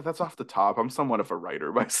you were like, yeah, that's off the top. I'm somewhat of a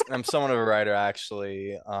writer myself. I'm somewhat of a writer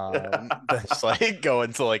actually. That's like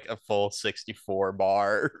going to like a full 64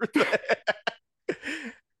 bar.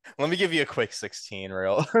 Let me give you a quick 16 Oh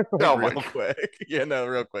my real God. quick.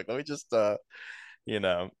 Real quick. Let me just you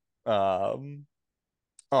know, um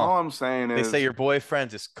oh, All I'm saying they say is, your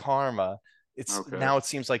boyfriend is karma. okay. Now it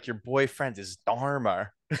seems like your boyfriend is Dharma.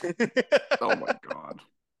 Oh my God.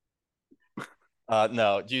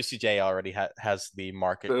 No, Juicy J already has the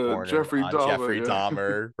market cornered Jeffrey on Dahmer, Jeffrey yeah.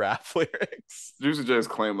 Dahmer rap lyrics. Juicy J's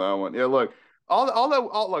claimed that one. Yeah, look, all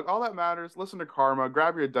that matters. Listen to Karma,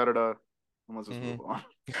 grab your da-da-da, and let's just Hmm. move on.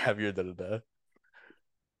 Have your da-da-da.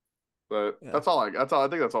 But Yeah. that's all. I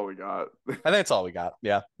think that's all we got. I think that's all we got.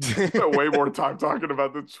 Yeah. Spent way more time talking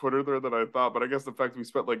about the Twitter thread than I thought, but I guess the fact we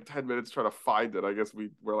spent like 10 minutes trying to find it, I guess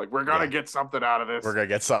we're like, we're gonna Yeah. get something out of this. We're gonna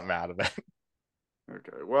get something out of it.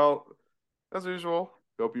 Okay, well, as usual,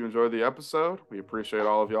 hope you enjoyed the episode. We appreciate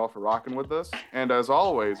all of y'all for rocking with us. And as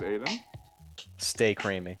always, Aiden, Stay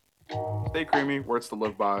creamy. stay creamy, words to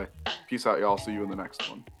live by. Peace out, y'all. See you in the next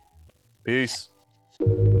one. Peace.